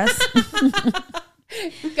sequin dress.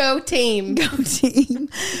 Go team. Go team.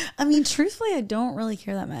 I mean, truthfully, I don't really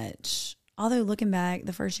care that much. Although looking back,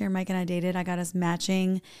 the first year Mike and I dated, I got us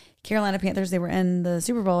matching Carolina Panthers. They were in the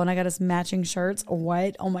Super Bowl and I got us matching shirts.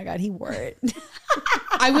 What? Oh my God, he wore it.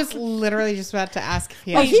 I was literally just about to ask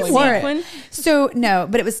if he he wore it. So no,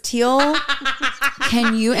 but it was teal.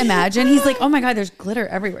 Can you imagine? He's like, oh my God, there's glitter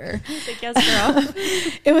everywhere. Like, yes, girl.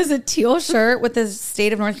 It was a teal shirt with the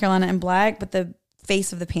state of North Carolina in black, but the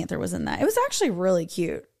face of the Panther was in that. It was actually really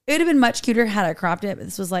cute. It would have been much cuter had I cropped it, but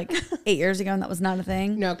this was like 8 years ago and that was not a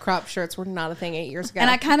thing. No, crop shirts were not a thing 8 years ago. And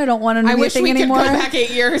I kind of don't want them to be a thing anymore. I wish we could go back 8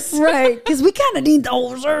 years. Right, because we kind of need the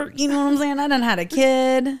whole shirt. You know what I'm saying? I done had a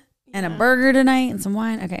kid and a burger tonight and some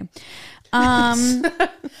wine. Okay. All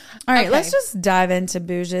right, let's just dive into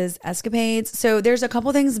Bouge's escapades. So there's a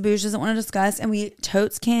couple things Bouge doesn't want to discuss, and we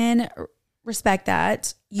totes can respect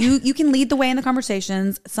that. You can lead the way in the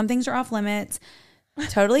conversations. Some things are off limits.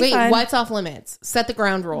 Totally Wait, fine. what's off limits? Set the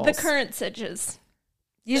ground rules. The current sitches.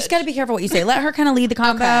 You just got to be careful what you say. Let her kind of lead the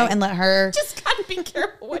convo and let her. Just got to be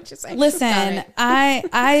careful what you say. Listen,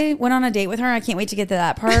 I went on a date with her. I can't wait to get to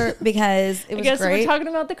that part because it was I guess great. we're talking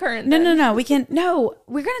about the current. No. We can. No,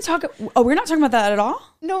 we're going to talk. Oh, we're not talking about that at all?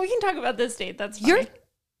 No, we can talk about this date. That's fine.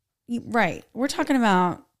 Right. We're talking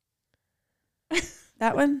about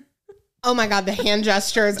that one. Oh my God, the hand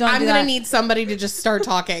gestures. I'm going to need somebody to just start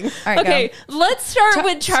talking. All right, okay, go. let's start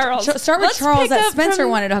with Charles. Start with Charles that Spencer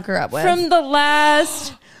wanted to hook her up with. From the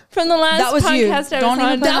last that was you. podcast Don't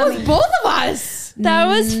even that was both of us. That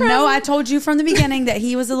was from... No, I told you from the beginning that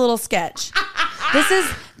he was a little sketch.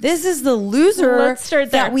 This is the loser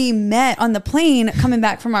that we met on the plane coming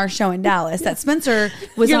back from our show in Dallas. That Spencer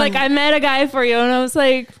was You're like, I met a guy for you. And I was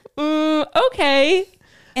like, okay.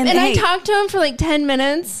 And I talked to him for like 10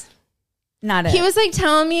 minutes. Not it. He was like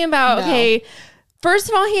telling me about, okay, first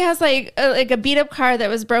of all, he has like a beat up car that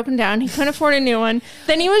was broken down. He couldn't afford a new one.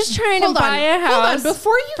 Then he was trying to buy a house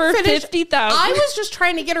before you for finish, $50,000. I was just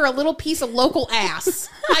trying to get her a little piece of local ass.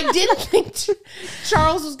 I didn't think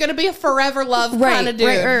Charles was going to be a forever love kind of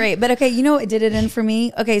dude. Right. But okay, you know what did it in for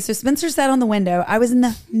me? Okay, so Spencer sat on the window. I was in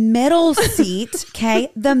the middle seat.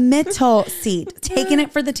 Okay, the middle seat, taking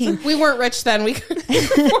it for the team. We weren't rich then. We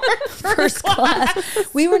weren't first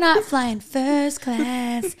class. We were not flying first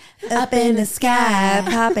class up in the sky. eye,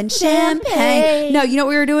 popping champagne. No, you know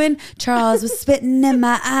what we were doing? Charles was spitting in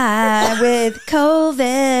my eye with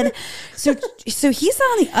COVID. So he's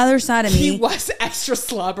on the other side of me. He was extra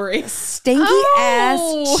slobbery. Stinky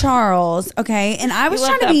ass Charles. Okay. And I was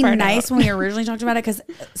trying to be nice when we originally talked about it because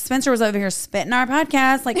Spencer was over here spitting our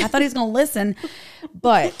podcast. Like, I thought he was going to listen.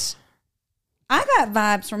 But I got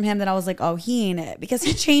vibes from him that I was like, oh, he ain't it. Because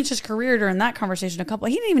he changed his career during that conversation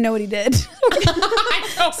he didn't even know what he did.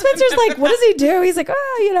 Spencer's like, what does he do? He's like,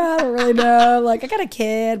 oh, I don't really know. Like, I got a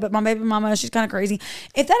kid, but my baby mama, she's kind of crazy.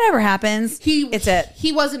 If that ever happens, it's it.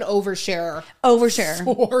 He was an oversharer.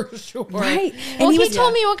 For sure. Right. And he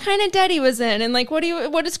told me what kind of debt he was in and like what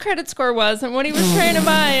his credit score was and what he was trying to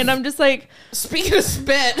buy. And I'm just like, speaking of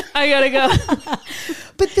spit, I gotta go.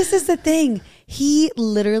 But this is the thing. He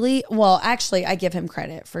literally, actually, I give him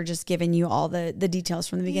credit for just giving you all the details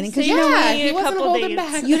from the beginning. Because he wasn't holding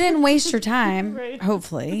back. You didn't waste your time, right.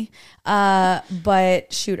 Hopefully.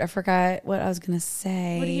 But shoot, I forgot what I was going to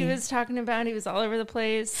say. What he was talking about, he was all over the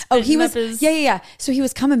place. Oh, he was, yeah. So he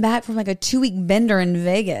was coming back from like a 2-week bender in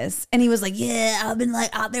Vegas. And he was like, yeah, I've been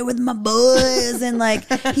like out there with my boys. And like,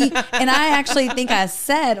 and I actually think I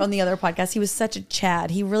said on the other podcast, he was such a Chad.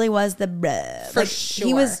 He really was the bruh. For sure.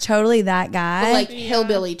 He was totally that guy. But like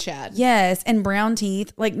hillbilly Chad. Yes, and brown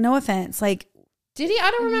teeth. Like, no offense. Like, did he?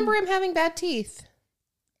 I don't remember him having bad teeth.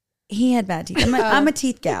 He had bad teeth. I'm a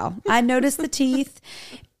teeth gal. I noticed the teeth.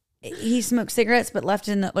 He smoked cigarettes, but left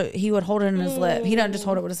he would hold it in his lip. He doesn't just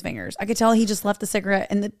hold it with his fingers. I could tell he just left the cigarette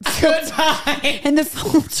and the and the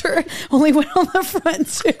filter only went on the front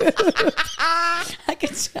too. I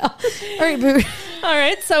could tell. All right, boo. All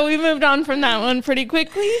right, so we moved on from that one pretty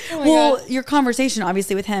quickly. Your conversation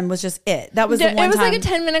obviously with him was just it. That was the one time. It was like a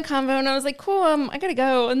 10-minute convo, and I was like, cool, I gotta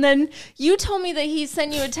go. And then you told me that he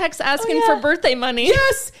sent you a text asking for birthday money.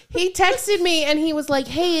 Yes, he texted me and he was like,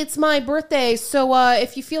 hey, it's my birthday, so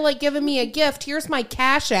if you feel like giving me a gift, here's my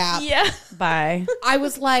Cash App. Yeah. Bye. I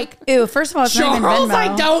was like, ew, first of all, it's Charles, not even Venmo.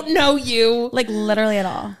 I don't know you. Like, literally at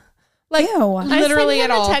all. Like, ew. Literally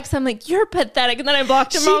at all. I sent him a text. I'm like, you're pathetic. And then I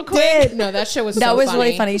blocked him all quick. No, that shit was that so was funny.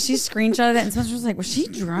 Really funny. She screenshotted it and Spencer was like, was she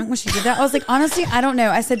drunk when she did that? I was like, honestly, I don't know.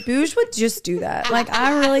 I said, Booge would just do that. Like,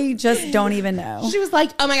 I really just don't even know. She was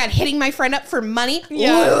like, oh my God, hitting my friend up for money?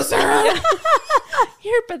 Yeah. Loser.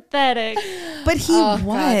 You're pathetic. But he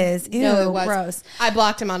was. Ew, no, it was gross. I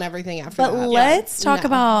blocked him on everything after that. But let's talk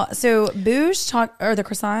about, so Booge or the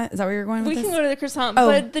croissant. Is that where you're going with this? We can go to the croissant.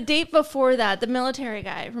 But the date before that, the military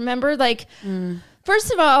guy, remember? Like,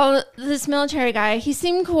 first of all, this military guy, he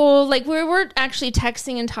seemed cool. Like, we were actually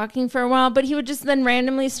texting and talking for a while, but he would just then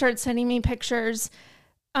randomly start sending me pictures.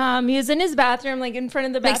 He was in his bathroom, like in front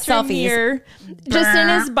of the bathroom mirror, just in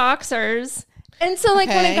his boxers. And so, like,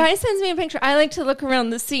 when a guy sends me a picture, I like to look around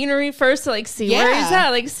the scenery first to, like, see where he's at,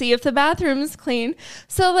 like, see if the bathroom is clean.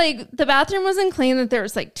 So, like, the bathroom wasn't clean, that there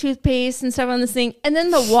was, like, toothpaste and stuff on the sink. And then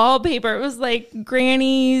the wallpaper, it was, like,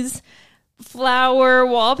 Granny's flower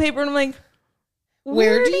wallpaper. And I'm like,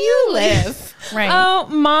 where do you live? Right. Oh,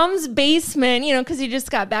 Mom's basement, because he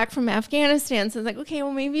just got back from Afghanistan. So I was like, okay,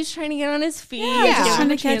 well, maybe he's trying to get on his feet. Yeah, just trying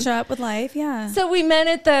to catch up with life. Yeah. So we met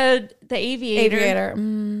at the Aviator.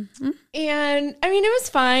 Mm-hmm. And I mean, it was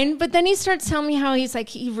fine. But then he starts telling me how he's like,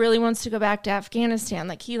 he really wants to go back to Afghanistan.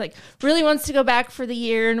 Like, he like really wants to go back for the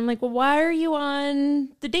year. And I'm like, well, why are you on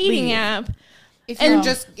the dating app? If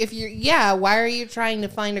you're, why are you trying to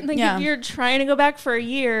find a, if you're trying to go back for a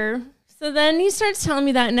year? So then he starts telling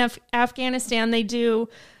me that in Afghanistan they do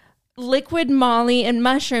liquid Molly and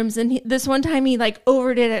mushrooms. And this one time he like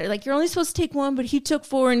overdid it. Like, you're only supposed to take one, but he took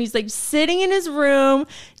 4. And he's like sitting in his room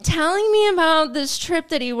telling me about this trip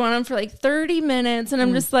that he went on for like 30 minutes. And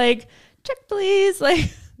I'm just like, check please.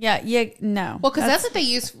 Like, no. Well, because that's what they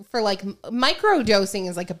use for like micro dosing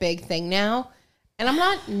is like a big thing now. And I'm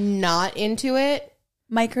not into it.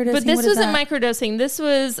 Microdosing. But this wasn't microdosing. This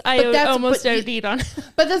was almost OD'd on.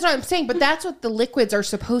 But that's what I'm saying. But that's what the liquids are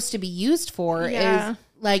supposed to be used for. Yeah. Is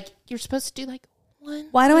like you're supposed to do like one.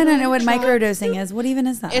 Why do I not know what microdosing is? What even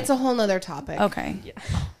is that? It's a whole nother topic. Okay. Yeah.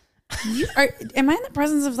 Am I in the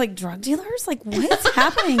presence of like drug dealers? Like, what's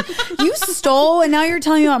happening? You stole and now you're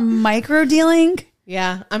telling me about micro dealing?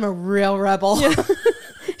 Yeah, I'm a real rebel. Yeah.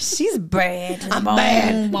 She's bad. I'm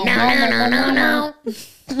bad. No.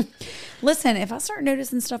 Listen, if I start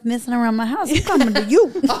noticing stuff missing around my house, I'm coming to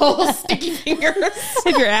you. Oh, sticky fingers.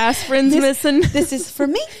 If your aspirin's missing. This is for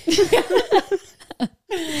me.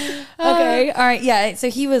 Okay. All right. Yeah.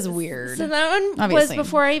 So he was weird. So that one was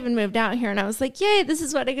before I even moved out here. And I was like, yay, this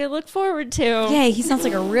is what I could look forward to. Yay. He sounds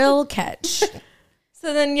like a real catch.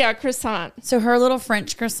 So then, croissant. So her little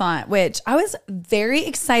French croissant, which I was very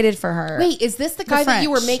excited for her. Wait, is this the guy that you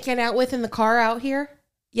were making out with in the car out here?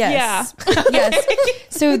 Yes. Yeah. Yes.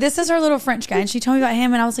 So this is her little French guy, and she told me about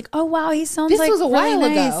him, and I was like, oh, wow, he sounds this like was a really while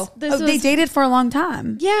nice. ago. They dated for a long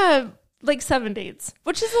time. Yeah, like 7 dates,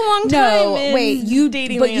 which is a long time. No, wait, you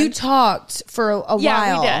dating, but land. you talked for a while.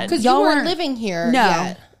 Yeah, we did. Because y'all weren't living here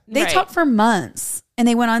yet. They talked for months, and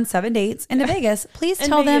they went on 7 dates into Vegas. Please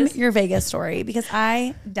tell them your Vegas story, because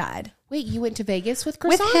I died. Wait, you went to Vegas with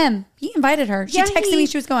Croissant? With him. He invited her. She texted me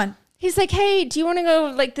she was going. He's like, hey, do you want to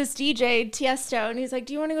go, like, this DJ, Tiesto? And he's like,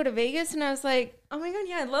 do you want to go to Vegas? And I was like, oh my God,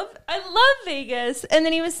 yeah, I love Vegas. And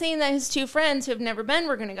then he was saying that his 2 friends who have never been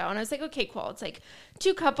were going to go. And I was like, okay, cool. It's like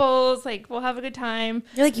 2 couples, like, we'll have a good time.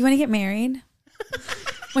 You're like, you want to get married?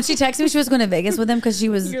 When she texted me she was going to Vegas with him because she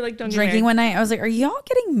was like, drinking one night, I was like, are y'all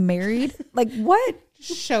getting married? Like, what?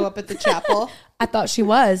 Show up at the chapel. I thought she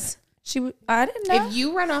was. I didn't know. If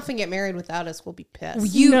you run off and get married without us, we'll be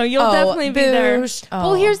pissed. You'll definitely be there. Oh.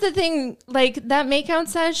 Well, here's the thing. Like, that makeout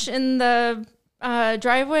sesh in the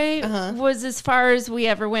driveway was as far as we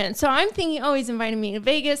ever went. So I'm thinking, oh, he's inviting me to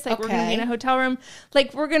Vegas. Like, we're going to be in a hotel room.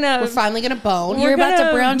 Like, we're finally going to bone. You're about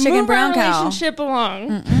to brown chicken, brown cow. Relationship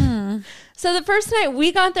along. So the first night,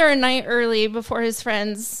 we got there a night early before his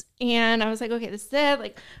friends. And I was like, okay, this is it.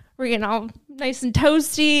 Like, we're getting all nice and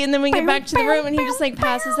toasty, and then we get back to the room, and he just like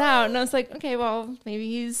passes out. And I was like, okay, well, maybe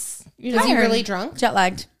he's Is he really drunk? Jet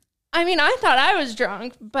lagged. I mean, I thought I was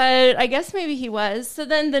drunk, but I guess maybe he was. So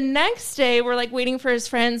then the next day, we're like waiting for his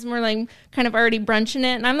friends, and we're like kind of already brunching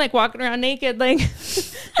it, and I'm like walking around naked, like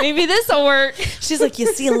maybe this will work. She's like,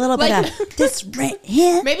 you see a little bit of this right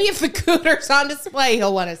here. Maybe if the cooter's on display,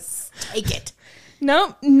 he'll want to take it.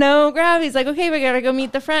 Nope, no grab. He's like, okay, we gotta go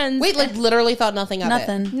meet the friends. Wait, like literally thought nothing of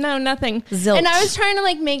it. No, nothing. Zilch. And I was trying to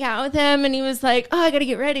like make out with him, and he was like, oh, I gotta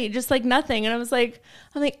get ready. Just like nothing. And I'm like,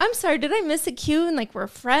 I'm sorry, did I miss a cue? And like, we're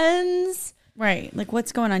friends. Right. Like,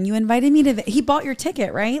 what's going on? You invited me to, he bought your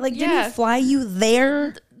ticket, right? Like, did he fly you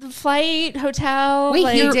there? The flight, hotel. Wait,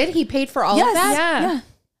 like, he did? He paid for all of that? Yeah.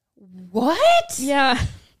 What? Yeah.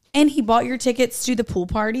 And he bought your tickets to the pool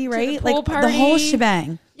party, right? The pool party. The whole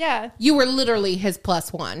shebang. Yeah. You were literally his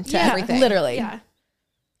 +1 to everything. Literally. Yeah.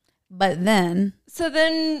 But then. So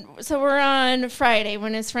we're on Friday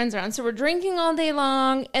when his friends are on. So we're drinking all day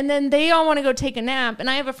long, and then they all want to go take a nap. And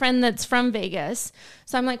I have a friend that's from Vegas.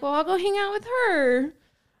 So I'm like, well, I'll go hang out with her.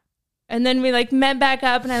 And then we like met back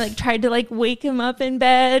up, and I like tried to like wake him up in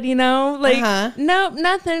bed, you know? Like, nope,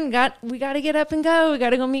 nothing. We got to get up and go. We got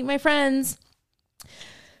to go meet my friends.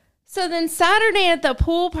 So then Saturday at the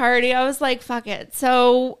pool party, I was like, fuck it.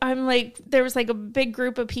 So I'm like, there was like a big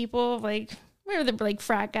group of people, like, we were like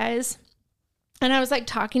frat guys. And I was like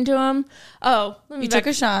talking to them. Oh, you took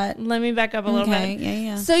a shot. Let me back up a little bit.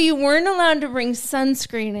 Yeah. So you weren't allowed to bring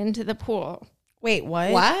sunscreen into the pool. Wait, what?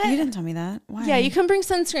 What? You didn't tell me that. Why? Yeah, you can bring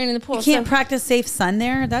sunscreen in the pool. You can't practice safe sun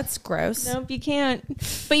there? That's gross. Nope, you can't.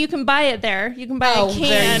 But you can buy it there. You can buy a can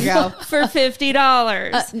there you go. for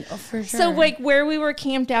 $50. For sure. So like where we were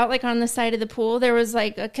camped out, like on the side of the pool, there was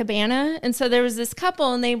like a cabana. And so there was this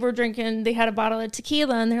couple, and they were drinking, they had a bottle of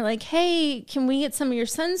tequila, and they're like, hey, can we get some of your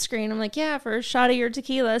sunscreen? I'm like, yeah, for a shot of your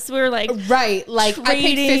tequila. So we were like, right. Like I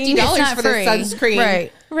paid $50 for the sunscreen.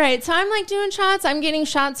 Right. So I'm like doing shots. I'm getting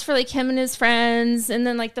shots for like him and his friends, and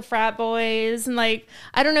then like the frat boys. And like,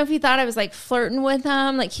 I don't know if he thought I was like flirting with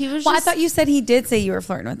him. Like he was I thought you said he did say you were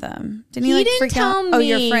flirting with them. Didn't he like didn't freak tell out? me, Oh,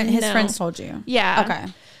 your friend, his friends told you. Yeah.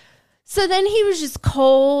 Okay. So then he was just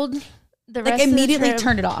cold. The rest like immediately of the trip.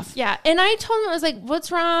 turned it off. Yeah. And I told him, I was like,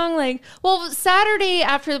 what's wrong? Like, well, Saturday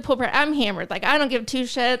after the pool party, I'm hammered. Like, I don't give 2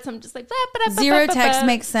 shits. I'm just like, zero text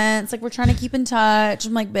makes sense. Like, we're trying to keep in touch.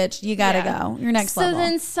 I'm like, bitch, you gotta go. You're next level. So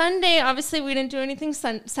then Sunday, obviously we didn't do anything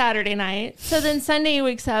Saturday night. So then Sunday he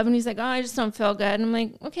wakes up and he's like, oh, I just don't feel good. And I'm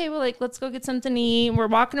like, okay, well, like, let's go get something to eat. And we're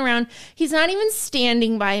walking around. He's not even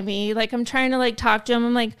standing by me. Like, I'm trying to like talk to him.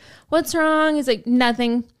 I'm like, what's wrong? He's like,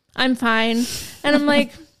 nothing. I'm fine. And I'm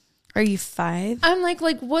like, are you 5? I'm like,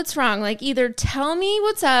 what's wrong? Like, either tell me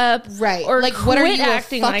what's up, right? Or like, what are you,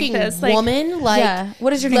 acting a fucking like this? woman? Like, yeah.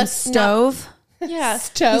 What is your name? Stove? Yeah,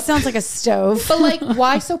 Stove. He sounds like a stove. But like,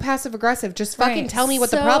 why so passive aggressive? Just fucking tell me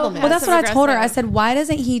what the problem is. Well, that's what I told her. I said, why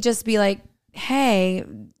doesn't he just be like, hey,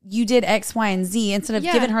 you did X, Y, and Z instead of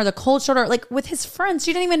giving her the cold shoulder, like with his friends.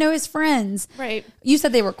 She didn't even know his friends. Right. You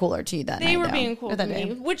said they were cooler to you that night. They were being cool to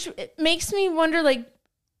me, which makes me wonder, like,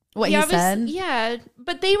 what he said? Yeah,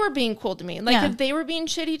 but they were being cool to me. Like, if they were being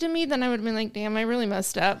shitty to me, then I would have been like, damn, I really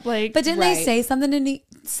messed up. Like, but didn't they say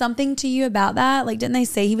something to you about that? Like, didn't they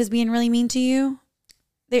say he was being really mean to you?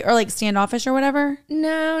 Or like standoffish or whatever?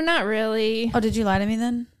 No, not really. Oh, did you lie to me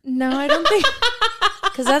then? No, I don't think.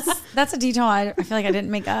 Because that's a detail I feel like I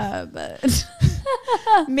didn't make up. But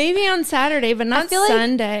Maybe on Saturday, but not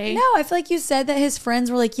Sunday. No, I feel like you said that his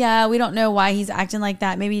friends were like, yeah, we don't know why he's acting like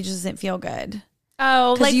that. Maybe he just didn't feel good.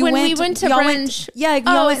 Oh, like when we went to brunch.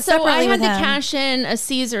 Y'all went so I had to him. cash in a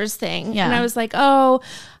Caesars thing. Yeah. And I was like, I'm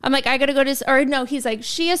like, I got to go to, or no, he's like,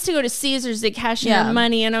 she has to go to Caesars to cash in her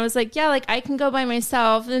money. And I was like, yeah, like I can go by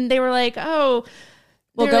myself. And they were like, oh.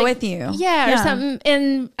 We'll go with you. Yeah, or something.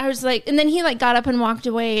 And I was like, and then he like got up and walked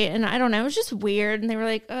away. And I don't know, it was just weird. And they were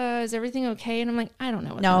like, is everything okay? And I'm like, I don't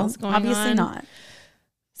know what the hell's going on. Obviously not.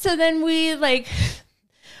 So then we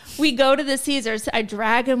go to the Caesars. I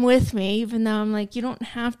drag him with me, even though I'm like, you don't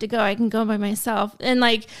have to go. I can go by myself. And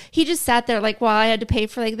like, he just sat there like while I had to pay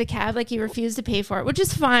for like the cab, like he refused to pay for it, which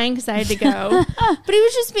is fine because I had to go. But he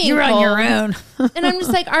was just being You're cold. on your own. And I'm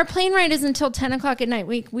just like, our plane ride is until 10 o'clock at night.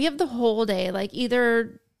 We have the whole day. Like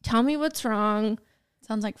either tell me what's wrong.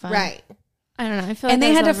 Sounds like fun. Right. I don't know. I feel and like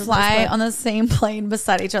they had to fly on the same plane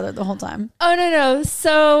beside each other the whole time. Oh, no.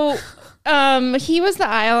 So he was the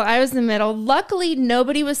aisle, I was the middle. Luckily,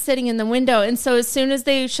 nobody was sitting in the window. And so as soon as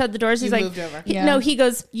they shut the doors, he's like, moved over. No, he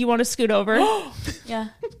goes, you want to scoot over? Yeah.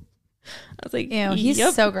 I was like, ew,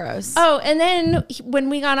 he's so gross. Oh, and then when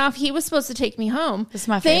we got off, he was supposed to take me home. This is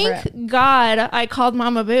my favorite. Thank God I called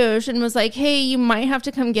Mama Bouge and was like, hey, you might have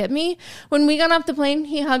to come get me. When we got off the plane,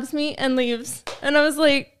 he hugs me and leaves. And I was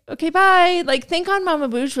like, okay, bye. Like, thank God Mama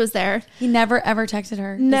Bouge was there. He never, ever texted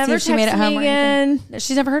her. Never she made it texted home me or again. anything.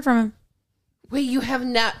 She's never heard from him. Wait, you have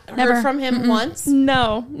not Never. heard from him once?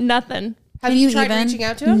 No, nothing. Have you tried reaching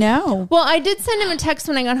out to him? No. Well, I did send him a text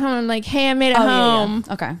when I got home. I'm like, hey, I made it home.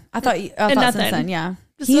 Yeah. Okay. I thought And since nothing. then, yeah.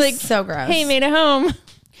 Just He's like, so gross. Hey, made it home.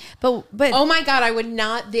 But Oh my God, I would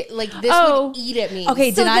not, this would eat at me.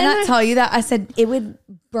 okay, So did I then not tell you that? I said it would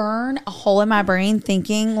burn a hole in my brain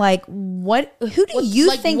thinking like, who do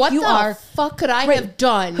you think what you the are? fuck could I have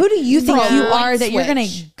done? Who do you think for a you light are that you're going to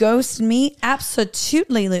switch? ghost me?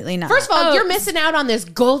 Absolutely not. First of all, Oh. you're missing out on this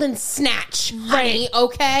golden snatch, honey,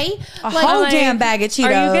 okay? a whole damn bag of Cheetos.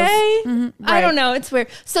 Are you gay? Mm-hmm. I don't know. It's weird.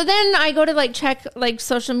 So then I go to like check like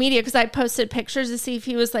social media because I posted pictures to see if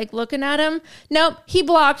he was like looking at him. Nope. He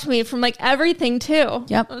blocked me from like everything too.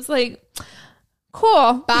 Yep. I was like,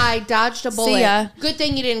 cool. Bye, dodged a bullet. ya. Good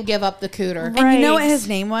thing you didn't give up the cooter. And you know what Right. his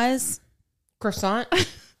name was? Croissant?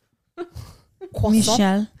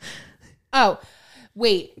 Michel. Oh,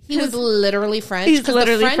 wait. He was literally French? He's 'Cause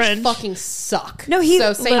literally the French French. fucking suck. No,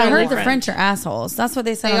 So say I no heard more. the French are assholes. That's what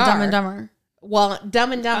they said They on Dumb are. and Dumber. Well,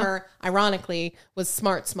 Dumb and Dumber, ironically, was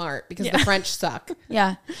smart because the French suck.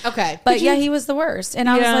 Yeah. Okay. But yeah, he was the worst. And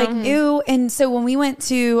I Yeah. was like, ew. And so when we went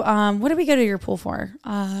to, what did we go to your pool for?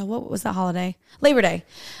 What was that holiday? Labor Day.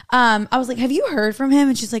 I was like, have you heard from him?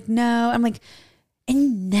 And she's like, no. I'm like, and you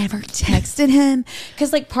never texted him?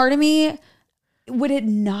 Because like part of me, would it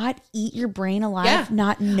not eat your brain alive? Yeah.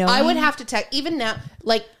 Not knowing? I would have to text, even now,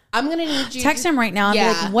 like, I'm going to need you text him right now and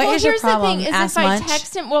Yeah. be like, what is your problem? The thing is, Ass if I munch?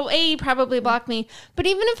 text him, well, he probably blocked me. But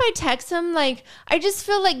even if I text him, like, I just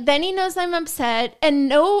feel like then he knows I'm upset.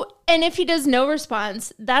 And if he does no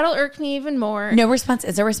response, that'll irk me even more. No response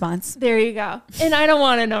is a response. There you go. And I don't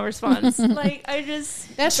want a no response. Like, I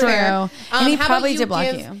just. That's True. fair. And he how probably about did block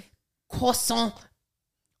give you. Croissant.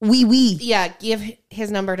 Oui. Yeah, give his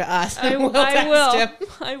number to us. I We'll will. text him.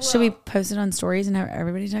 I will. Should we post it on stories and have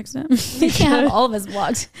everybody text him? We can't have all of us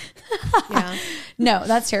blocked. Yeah. No,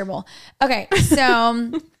 that's terrible. Okay,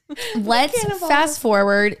 so let's fast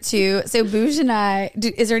forward to Bouge and I.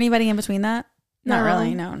 Is there anybody in between that? Not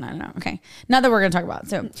really. No. Okay, not that we're going to talk about.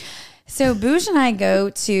 So Bouge and I go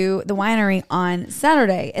to the winery on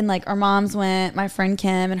Saturday, and like our moms went, my friend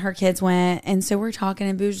Kim and her kids went, and so we're talking,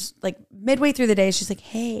 and Bouge like midway through the day, she's like,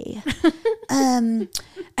 "Hey, I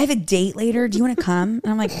have a date later. Do you want to come?"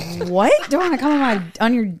 And I'm like, "What? Do I want to come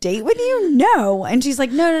on your date with you?" No. And she's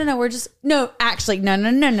like, "No. We're just no. She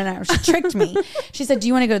tricked me. She said, "Do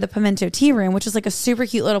you want to go to the Pimento Tea Room, which is like a super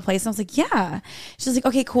cute little place?" And I was like, "Yeah." She's like,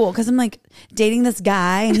 "Okay, cool," because I'm like dating this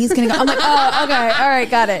guy, and he's gonna go. I'm like, "Oh, okay, all right,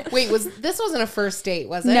 got it." Wait, this wasn't a first date,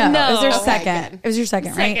 was it? No, it was your Okay, second. good. It was your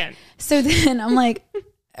second, right? Second. So then I'm like,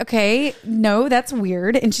 okay, no, that's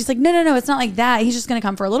weird. And she's like, no, it's not like that. He's just going to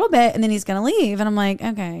come for a little bit and then he's going to leave. And I'm like,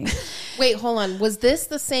 okay. Wait, hold on. Was this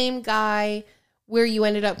the same guy where you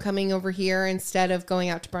ended up coming over here instead of going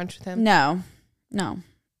out to brunch with him? No, that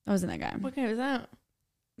wasn't that guy. What guy was that?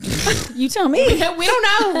 You tell me. We don't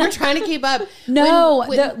know. We're trying to keep up. No,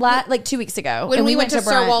 like 2 weeks ago. When and we went to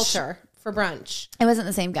Sir brunch. Walter for brunch. It wasn't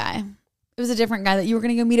the same guy. It was a different guy that you were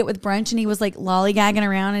going to go meet it with brunch, and he was like lollygagging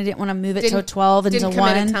around and didn't want to move it till 12 and till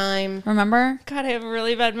 1. Time. Remember? God, I have a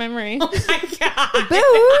really bad memory. Oh my God.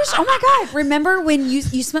 Boosh. Oh my God. Remember when you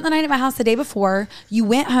spent the night at my house the day before, you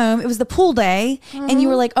went home, it was the pool day, and you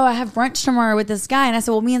were like, oh, I have brunch tomorrow with this guy. And I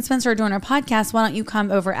said, well, me and Spencer are doing our podcast. Why don't you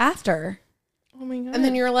come over after? Oh my God. And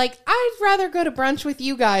then you're like, I'd rather go to brunch with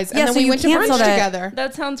you guys. And Yeah, then so we you went to brunch canceled it. together.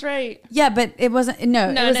 That sounds right. Yeah, but it wasn't. No,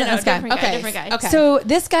 it wasn't this guy. Different guy. Okay. So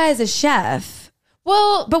this guy is a chef.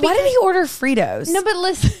 Well, But why did he order Fritos? No, but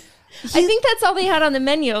listen. I think that's all they had on the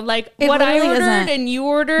menu. Like It what I literally ordered isn't. and you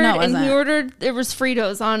ordered No, it and he wasn't. ordered, there was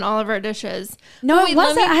Fritos on all of our dishes. No, But it wait, let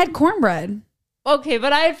wasn't. me- I had cornbread. Okay,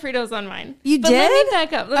 but I had Fritos on mine. You But Let did? me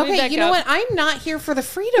back up. Okay, you know what? I'm not here for the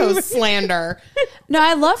Fritos slander. No,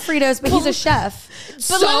 I love Fritos, but he's a chef.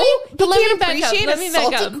 But let me back up. Appreciate Let a me back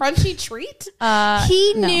salty, up. crunchy treat?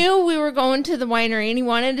 He no. knew we were going to the winery and he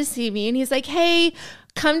wanted to see me. And he's like, hey,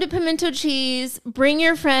 come to Pimento Cheese. Bring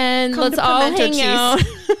your friend. Come Let's to all Pimento hang Cheese. out.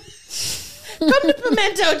 Come to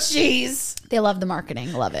Pimento Cheese. They love the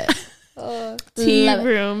marketing. Love it. Tea Love it.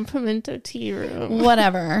 room. Pimento tea room.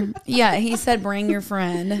 Whatever. Yeah, he said bring your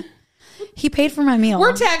friend. He paid for my meal.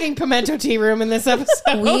 We're tagging Pimento Tea Room in this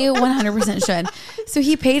episode. We 100% should. So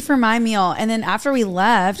he paid for my meal, and then after we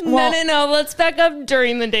left, No. Let's back up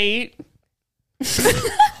during the date.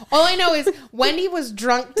 All I know is Wendy was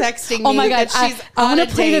drunk texting me oh my god, that she's I on want a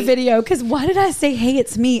to play the date. video because why did I say hey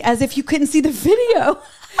it's me as if you couldn't see the video?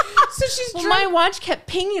 So she's Well, drunk. my watch kept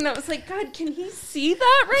pinging. I was like, God, can he see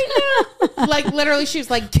that right now? Like literally, she was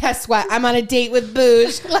like, "Guess what? I'm on a date with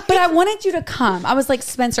Booge." Like, But I wanted you to come. I was like,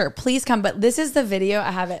 Spencer, please come. But this is the video.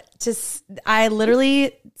 I have it. I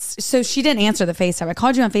literally. So she didn't answer the FaceTime. I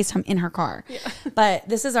called you on FaceTime in her car. Yeah. But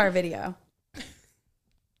this is our video.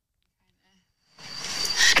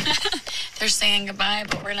 They're saying goodbye,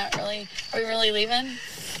 but we're not really. Are we really leaving?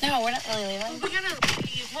 No, we're not really leaving. We're gonna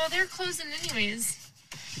leave. Well, they're closing anyways.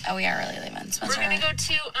 Oh, we are really leaving. Spencer, We're gonna go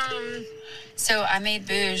to So I made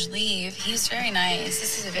Booge leave. He's very nice.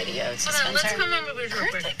 This is a video to hold on, Spencer. let's come on Babush real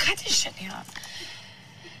quick. Cut this shit down.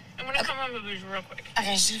 I'm gonna come on Babush real quick.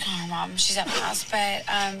 Okay, she's call her mom. She's at my house. But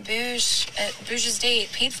Booge's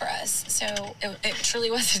date paid for us. So it truly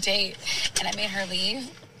was a date. And I made her leave.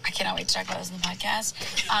 I cannot wait to talk about this in the podcast.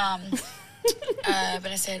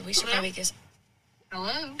 But I said we should probably just. Hello.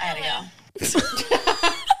 I gotta go.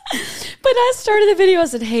 But I started the video. I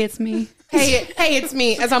said, hey, it's me. hey, it's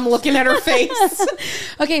me. As I'm looking at her face.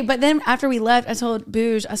 Okay, but then after we left, I told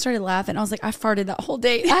Booge, I started laughing. I was like, I farted that whole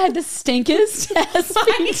date. I had the stinkest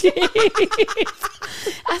SPT.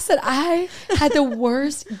 I said, I had the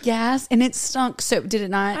worst gas and it stunk. So did it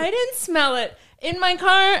not? I didn't smell it. In my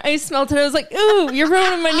car, I smelled it. I was like, ooh, you're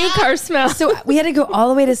ruining my new car smell. So we had to go all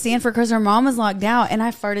the way to Sanford because our mom was locked out, and I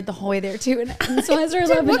farted the whole way there too. And so I started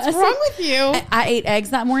laughing. What's I said- wrong with you? I ate eggs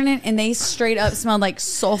that morning, and they straight up smelled like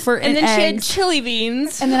sulfur and then she had eggs. chili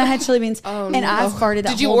beans. And then I had chili beans, Oh, and I farted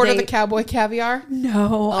that Did you whole order date. the cowboy caviar?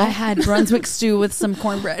 No, I had Brunswick stew with some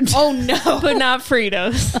cornbread. Oh no. but not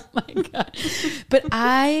Fritos. Oh my god! But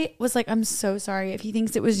I was like, I'm so sorry. If he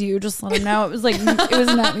thinks it was you, just let him know. It was like it was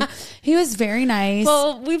not me. He was very nice.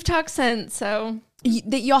 Well, we've talked since, so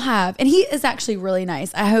That y'all have, and he is actually really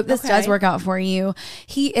nice. I hope this does work out for you.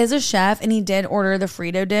 He is a chef, and he did order the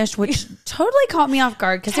Frito dish, which totally caught me off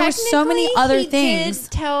guard because there were so many technically, other he things.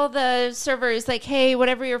 did tell the servers, like, hey,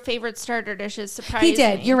 whatever your favorite starter dish is, surprise He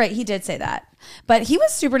did. me. You're right. He did say that. But he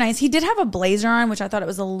was super nice. He did have a blazer on, which I thought it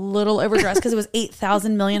was a little overdressed because it was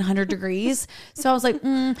 8,000 million 100 degrees. So I was like,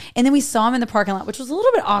 And then we saw him in the parking lot, which was a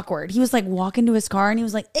little bit awkward. He was like walking to his car and he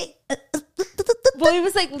was like, Well, he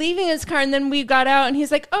was like leaving his car, and then we got out, and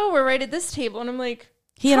he's like, oh, we're right at this table. And I'm like,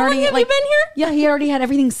 he had how already long have like, you been here? Yeah, he already had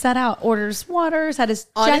everything set out. Orders waters, had his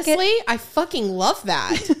jacket. Honestly, I fucking love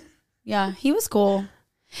that. Yeah, he was cool.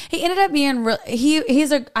 He ended up being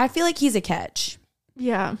I feel like he's a catch.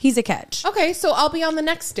 Yeah. He's a catch. Okay, so I'll be on the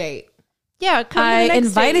next date. Yeah, come to I the next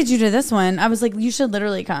invited date. you to this one. I was like, you should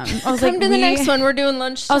literally come. I was Come like, to the next one. We're doing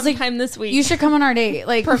lunch I was like, sometime this week. You should come on our date.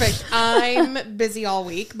 Like, Perfect. I'm busy all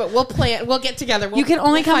week, but we'll plan. We'll get together. You can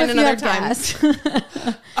only come find if you have gas.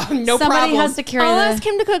 Oh, no Somebody problem. has to carry I'll the. ask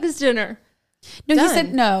him to cook his dinner. No, Done. he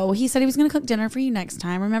said no. He said he was going to cook dinner for you next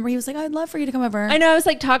time. Remember, he was like, I'd love for you to come over. I know. I was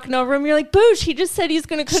like talking over him. You're like, Boosh, he just said he's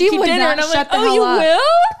going to cook She you would dinner. not And I'm shut like, the oh, hell you up.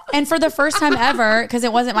 will? And for the first time ever, because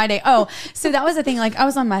it wasn't my day. Oh, so that was the thing. Like, I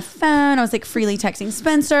was on my phone. I was like freely texting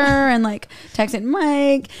Spencer and like texting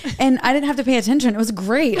Mike, and I didn't have to pay attention. It was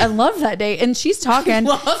great. I love that day. And she's talking.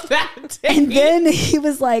 Love that. Day. And then he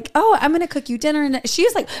was like, oh, I'm going to cook you dinner. And she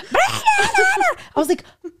was like, I was like,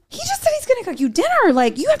 he just said he's going to cook you dinner.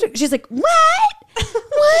 Like, you have to. She's like, what?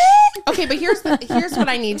 What? Okay, but here's what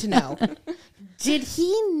I need to know. Did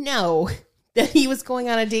he know that he was going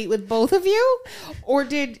on a date with both of you, or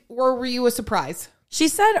were you a surprise? She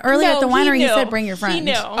said earlier at the winery, he said, bring your friend. He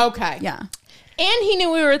knew. Okay. Yeah. And he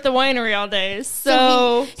knew we were at the winery all day.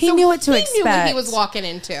 So he knew what to expect. He knew what he was walking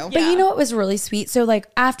into. But you know what was really sweet? So like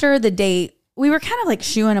after the date, we were kind of like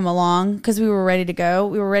shooing him along because we were ready to go.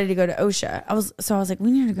 We were ready to go to OSHA. I was like,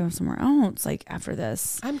 we need to go somewhere else. Like after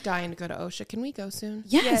this, I'm dying to go to OSHA. Can we go soon?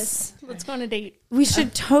 Yes. Let's go on a date. We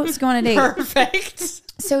should totes go on a date. Perfect.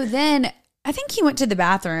 So then I think he went to the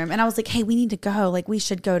bathroom and I was like, hey, we need to go. Like, we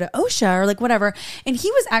should go to OSHA or like whatever. And he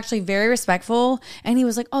was actually very respectful. And he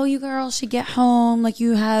was like, oh, you girls should get home. Like,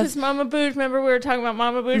 you have. Because Mama Bouge, remember we were talking about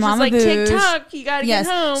Mama Bouge? Mama was like, Bouge. TikTok, you got to get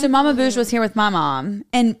home. So Mama Bouge was here with my mom.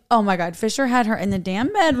 And oh my God, Fisher had her in the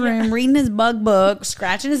damn bedroom reading his bug book,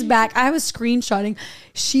 scratching his back. I was screenshotting.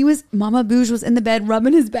 Mama Bouge was in the bed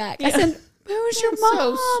rubbing his back. I said, Bouge, your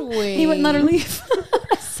mom. So sweet. He wouldn't let her leave.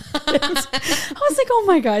 I was like, oh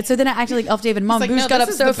my God. So then I acted like Elf David. Mama Bouge got up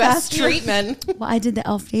so fast. Treatment. Well, I did the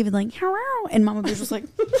Elf David like, hello. And Mama Bouge was like,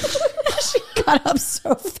 she got up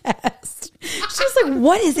so fast. She was like,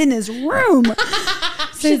 what is in this room?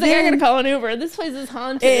 So she's like, I'm going to call an Uber. This place is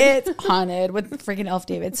haunted. It's haunted with freaking Elf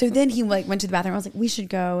David. So then he like went to the bathroom. I was like, we should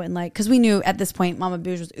go. And like, because we knew at this point Mama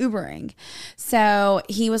Bouge was Ubering. So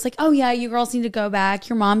he was like, oh yeah, you girls need to go back.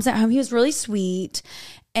 Your mom's at home. He was really sweet.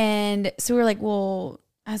 And so we were like, well,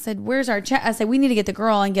 I said, where's our check? I said, we need to get the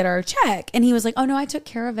girl and get our check. And he was like, oh no, I took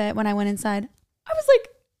care of it when I went inside. I was like,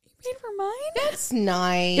 you paid for mine? That's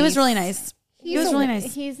nice. It was really nice. It was really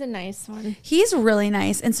nice. He's a nice one. He's really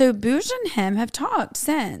nice. And so Bouge and him have talked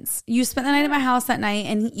since. You spent the night at my house that night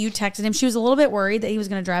and you texted him. She was a little bit worried that he was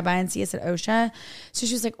going to drive by and see us at OSHA. So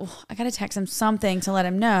she was like, oh, I got to text him something to let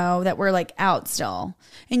him know that we're like out still.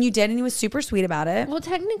 And you did. And he was super sweet about it. Well,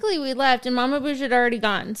 technically we left and Mama Bouge had already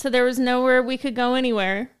gone. So there was nowhere we could go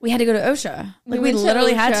anywhere. We had to go to OSHA. Like we went to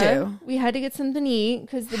literally OSHA. had to. We had to get something to eat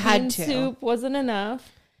because the bean soup wasn't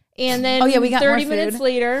enough. And then we got 30 more minutes food.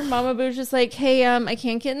 later, Mama Bouge was like, hey, I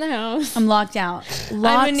can't get in the house. I'm locked out. I'm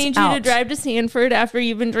going to need you to drive to Sanford after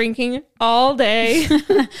you've been drinking all day.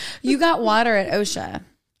 You got water at OSHA.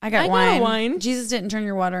 I got wine. wine. Jesus didn't turn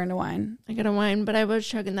your water into wine. I got a wine, but I was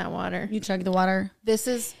chugging that water. You chugged the water. This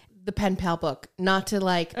is the pen pal book, not to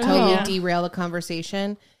like totally derail the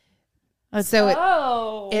conversation.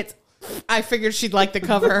 So it's I figured she'd like the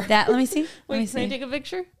cover. Let me see. Wait, can I take a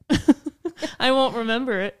picture? I won't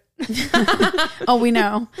remember it. Oh, we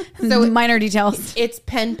know. So minor details. It's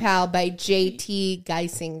Pen Pal by J.T.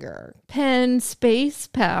 Geisinger. Pen Space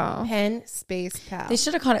Pal. Pen Space Pal. They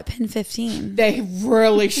should have called it Pen 15. They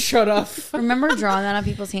really should have. Remember drawing that on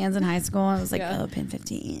people's hands in high school? I was like, oh, Pen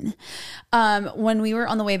 15. When we were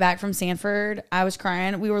on the way back from Sanford, I was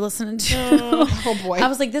crying. We were listening to... Oh, boy. I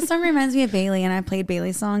was like, this song reminds me of Bailey, and I played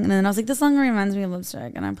Bailey's song. And then I was like, this song reminds me of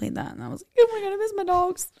Lipstick, and I played that. And I was like, oh my God, I miss my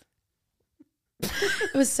dogs.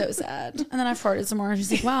 It was so sad. And then I farted some more.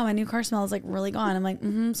 She's like, wow, my new car smell is like really gone. I'm like,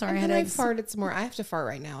 sorry, I headaches. farted some more. I have to fart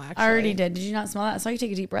right now, actually. I already did. Did you not smell that? I saw you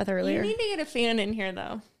take a deep breath earlier. You need to get a fan in here,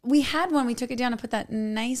 though. We had one. We took it down and put that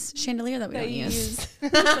nice chandelier that we don't use.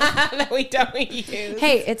 That we don't use.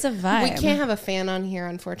 Hey, it's a vibe. We can't have a fan on here,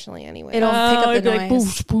 unfortunately, anyway. It'll pick up the noise. Like,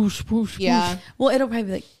 boosh, boosh, boosh, yeah. Well, it'll probably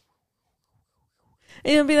be like...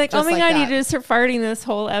 It'll be like, Just oh my like God, that. you just start farting this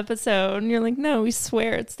whole episode. And you're like, no, we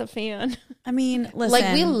swear it's the fan. I mean, listen.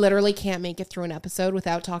 Like, we literally can't make it through an episode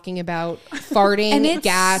without talking about farting, and it's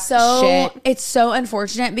gas, shit. shit. It's so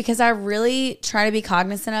unfortunate because I really try to be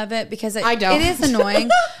cognizant of it because I don't. It is annoying.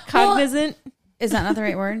 Cognizant? Well, is that not the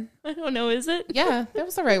right word? I don't know, is it? Yeah, that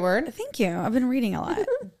was the right word. Thank you. I've been reading a lot.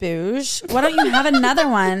 Boosh. Why don't you have another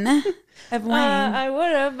one of wine? I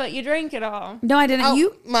would have, but you drank it all. No, I didn't.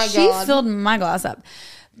 Oh, my She God. filled my glass up.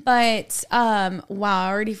 But wow, I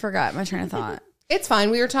already forgot my train of thought. It's fine.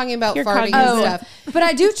 We were talking about You're farting and cognizant. stuff. But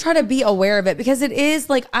I do try to be aware of it because it is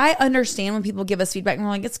like, I understand when people give us feedback and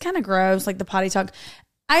we're like, it's kind of gross, like the potty talk.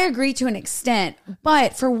 I agree to an extent,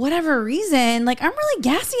 but for whatever reason, like I'm really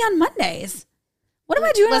gassy on Mondays. What am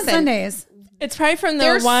I doing on Sundays? It's probably from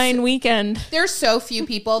the wine weekend. There's so few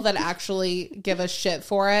people that actually give us shit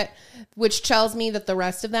for it, which tells me that the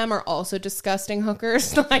rest of them are also disgusting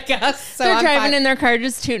hookers like us. So They're I'm driving fine. in their car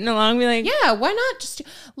just tooting along, be like, Yeah, why not just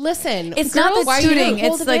listen? It's girls, not the why are you tooting. gonna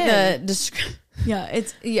hold It's it like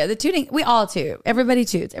in? the tooting. We all toot. Everybody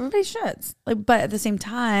toots. Everybody shits. Like, but at the same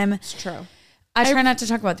time, It's true. I try not to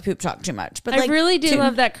talk about the poop talk too much. But I like, really do toot-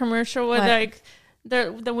 love that commercial where What? like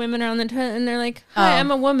the women are on the toilet and they're like, hi,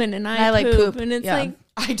 I'm a woman and I like poop. poop. And it's Yeah. like,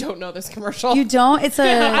 I don't know this commercial. You don't? It's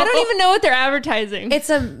I don't even know what they're advertising. It's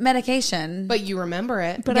a medication. But you remember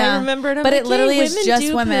it. But I remember it. But it literally is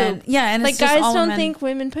just women. Poop. Yeah, and like it's just guys all don't women. think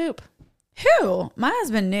women poop. Who? My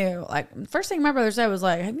husband knew. Like, first thing my brother said was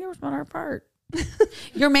like, "Have you ever smelled our fart?"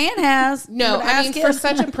 Your man has. No, I mean, for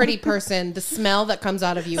such a pretty person, the smell that comes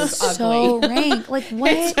out of you is so ugly. rank. Like,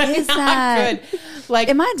 what is Not that? good. Like,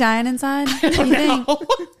 Am I dying inside? What do you think?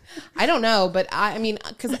 I don't know, but I mean,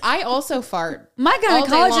 because I also fart. My all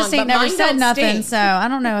day long, gynecologist but ain't never mine said don't nothing, stink. so I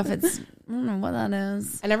don't know if it's. I don't know what that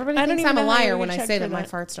is. And everybody I don't thinks even I'm a know how liar you when I check say for that my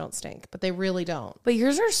that. farts don't stink, but they really don't. But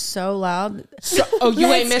yours are so loud. Oh, you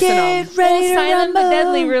ain't missing them. Ready to Silent but rumble.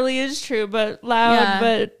 deadly really is true, but loud Yeah.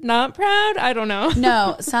 but not proud. I don't know.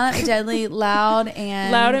 No, silent but deadly, loud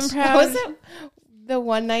and Loud and proud. Was it the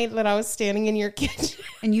one night that I was standing in your kitchen?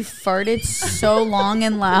 And you farted so long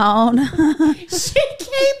and loud. She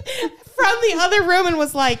came from the other room and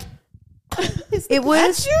was like, It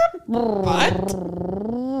was.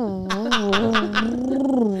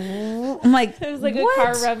 I'm like, It was like what? a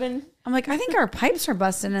car revving. I'm like, I think our pipes are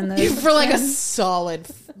busting in this. for like a solid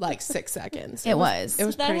 6 seconds. It was. It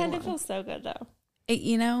was That pretty had to long. feel so good though.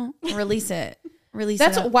 Release it. Release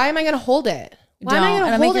That's it. why am I going to hold it? Why am I Don't. going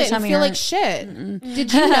to It'll hold make it your and tummy feel like hurt. shit?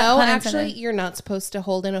 Did you know Pun actually intended. you're not supposed to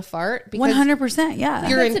hold in a fart? Because 100%. Yeah.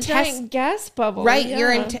 your It's a giant gas bubble. right,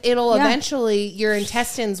 Yeah. it'll Yeah. eventually your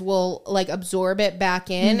intestines will like absorb it back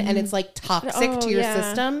in, and it's like toxic to your yeah.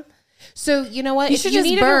 system. So you know what? you should just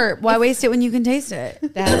needed burp. Why waste it when you can taste it?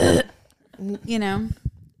 that, You know?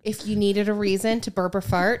 if you needed a reason to burp or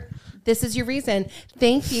fart, this is your reason.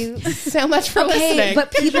 Thank you so much for Okay, listening. but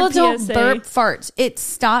people Your don't PSA. burp farts. It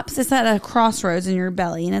stops. It's at a crossroads in your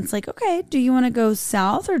belly, and it's like, okay, do you want to go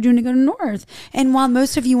south or do you want to go north? And while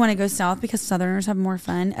most of you want to go south because Southerners have more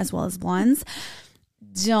fun as well as blondes,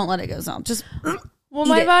 don't let it go south. Just Well, eat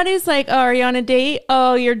my it. body's like, oh, are you on a date?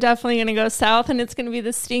 Oh, you're definitely going to go south and it's going to be the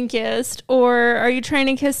stinkiest. Or are you trying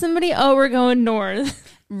to kiss somebody? Oh, we're going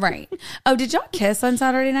north. right. Oh, did y'all kiss on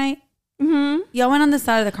Saturday night? Mm-hmm. Y'all went on the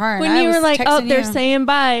side of the car. And When I you was were like, oh, texting they're you. saying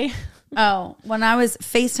bye. Oh, when I was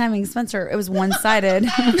FaceTiming Spencer, it was one-sided.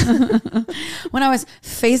 When I was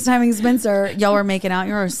FaceTiming Spencer, y'all were making out.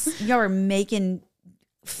 Y'all were making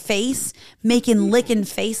licking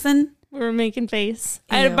facing. We were making face.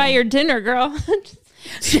 I had to Ew. buy your dinner, girl.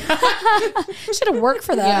 Should have worked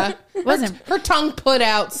for that. It wasn't. her tongue put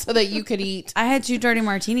out so that you could eat. I had 2 dirty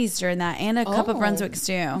martinis during that and a cup of Oh. Brunswick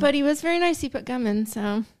stew. But he was very nice. He put gum in,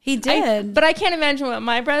 so. He did. But I can't imagine what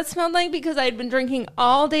my breath smelled like because I'd been drinking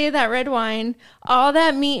all day that red wine, all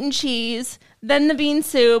that meat and cheese, then the bean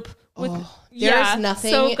soup. With, there's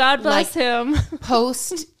nothing So God bless like- him.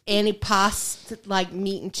 Post antipasto like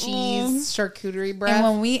meat and cheese charcuterie breath. and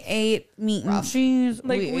when we ate meat and cheese,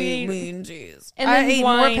 Like, we we ate ate- meat and cheese. and I then ate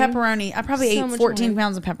wine. more pepperoni. I probably So ate much 14 wine.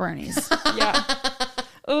 pounds of pepperonis.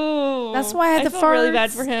 Yeah. Ooh. That's why I had the felt really farts.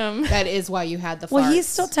 bad for him. that is why you had the farts. Well, he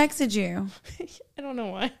still texted you. I don't know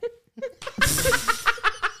why.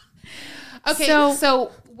 Okay, So-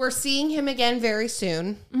 so we're seeing him again very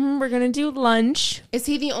soon. We're going to do lunch. Is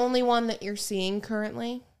he the only one that you're seeing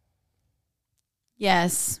currently?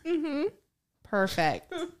 Yes.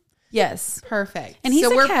 Perfect. Yes. Perfect. And he's a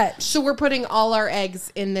we're, catch. So we're putting all our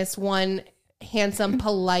eggs in this one handsome,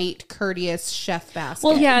 polite, courteous chef basket.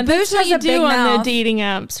 Well, Yeah, that's Boosh what has you a big do on mouth. the dating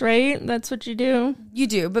apps, right? That's what you do. You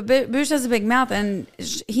do, but Boosh has a big mouth, and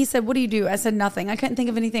he said, "What do you do?" I said, "Nothing." I couldn't think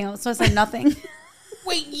of anything else, so I said, "Nothing."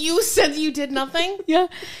 Wait, you said you did nothing? Yeah,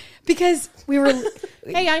 because we were.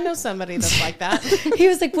 Hey, I know somebody that's like that. He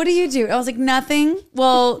was like, "What do you do?" I was like, "Nothing."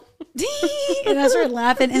 Well, and I started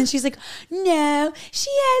laughing, and she's like, "No, she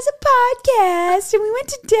has a podcast, and we went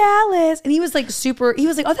to Dallas." And he was like, He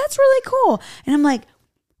was like, "Oh, that's really cool." And I'm like,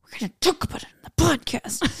 "We're gonna talk about it in the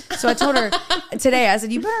podcast." So I told her today. I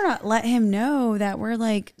said, "You better not let him know that we're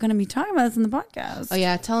like gonna be talking about this in the podcast." Oh,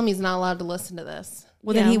 yeah. Tell him he's not allowed to listen to this.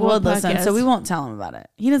 Well, Yeah, then he what would listen, podcast? so we won't tell him about it.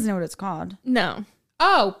 He doesn't know what it's called. No.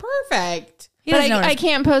 Oh, perfect. He But doesn't know what I it's-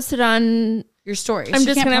 can't post it on. your story. I'm She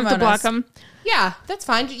just can't going to have to promote block us. them. Yeah, that's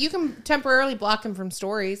fine. You can temporarily block him from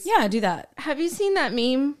stories. Yeah, do that. Have you seen that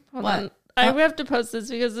meme? Hold What? on. I have to post this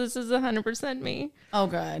because this is 100% me. Oh,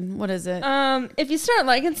 good. What is it? If you start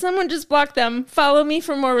liking someone, just block them. Follow me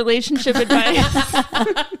for more relationship advice.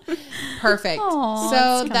 Perfect. Aw,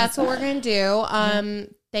 So that's that's what kinda we're going to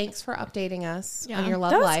do. Thanks for updating us Yeah. on your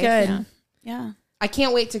love that was life. good. Yeah. I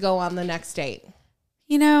can't wait to go on the next date.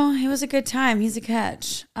 You know, it was a good time. He's a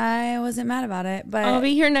catch. I wasn't mad about it, but I'll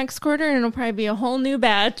be here next quarter and it'll probably be a whole new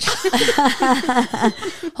batch.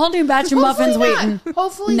 whole new batch of muffins Hopefully not. waiting.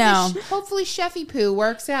 Hopefully, No. hopefully Chefy Poo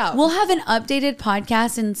works out. We'll have an updated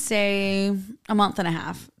podcast in, say, A month and a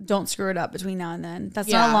half. Don't screw it up between now and then. That's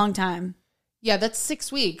Yeah. not a long time. Yeah, that's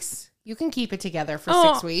 6 weeks. You can keep it together for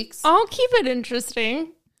 6 weeks. I'll keep it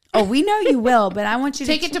interesting. Oh, we know you will, but I want you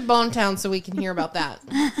Take it to Bone Town so we can hear about that.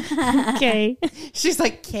 Okay. She's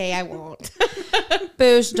like, okay, I won't.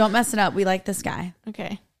 Boosh, don't mess it up. We like this guy.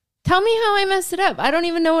 Okay. Tell me how I messed it up. I don't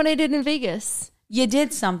even know what I did in Vegas. You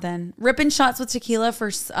did something. Ripping shots with tequila for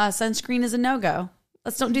sunscreen is a no-go.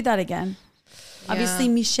 Let's don't do that again. Yeah. Obviously,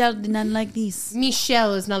 Michelle did not like these.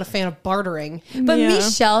 Michelle is not a fan of bartering. But Yeah.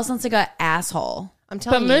 Michelle sounds like an asshole. I'm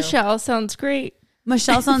telling But you. Michelle sounds great.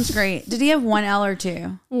 Michelle sounds great. Did he have 1 L or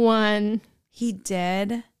 2? 1. He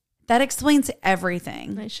did. That explains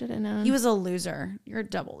everything. I should have known. He was a loser. You're a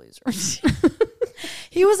double loser.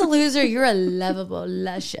 He was a loser. You're a lovable,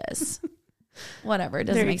 luscious. Whatever. It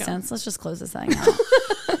doesn't There you make go. sense. Let's just close this thing out.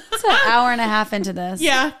 It's an hour and a half into this.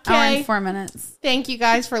 Yeah, Hour okay. and 4 minutes. Thank you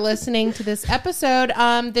guys for listening to this episode.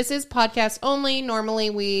 This is podcast only.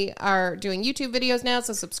 Normally we are doing YouTube videos now,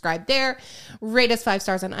 so subscribe there. Rate us 5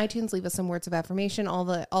 stars on iTunes. Leave us some words of affirmation. All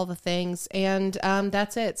the things. And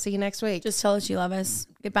that's it. See you next week. Just tell us you love us.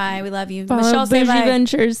 Goodbye. We love you. Follow Michelle, say Bougie bye.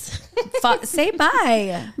 Ventures. Say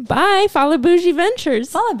bye. Bye. Follow Bougie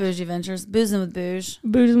Ventures. Follow Bougie Ventures. Boozing with Bouge.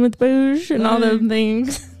 Boozing with Bouge and all those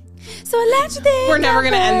things. So let's think. We're never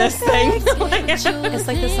going to end this thing. It's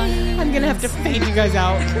like the song. I'm going to have to fade you guys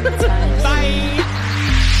out. It's fine. Bye.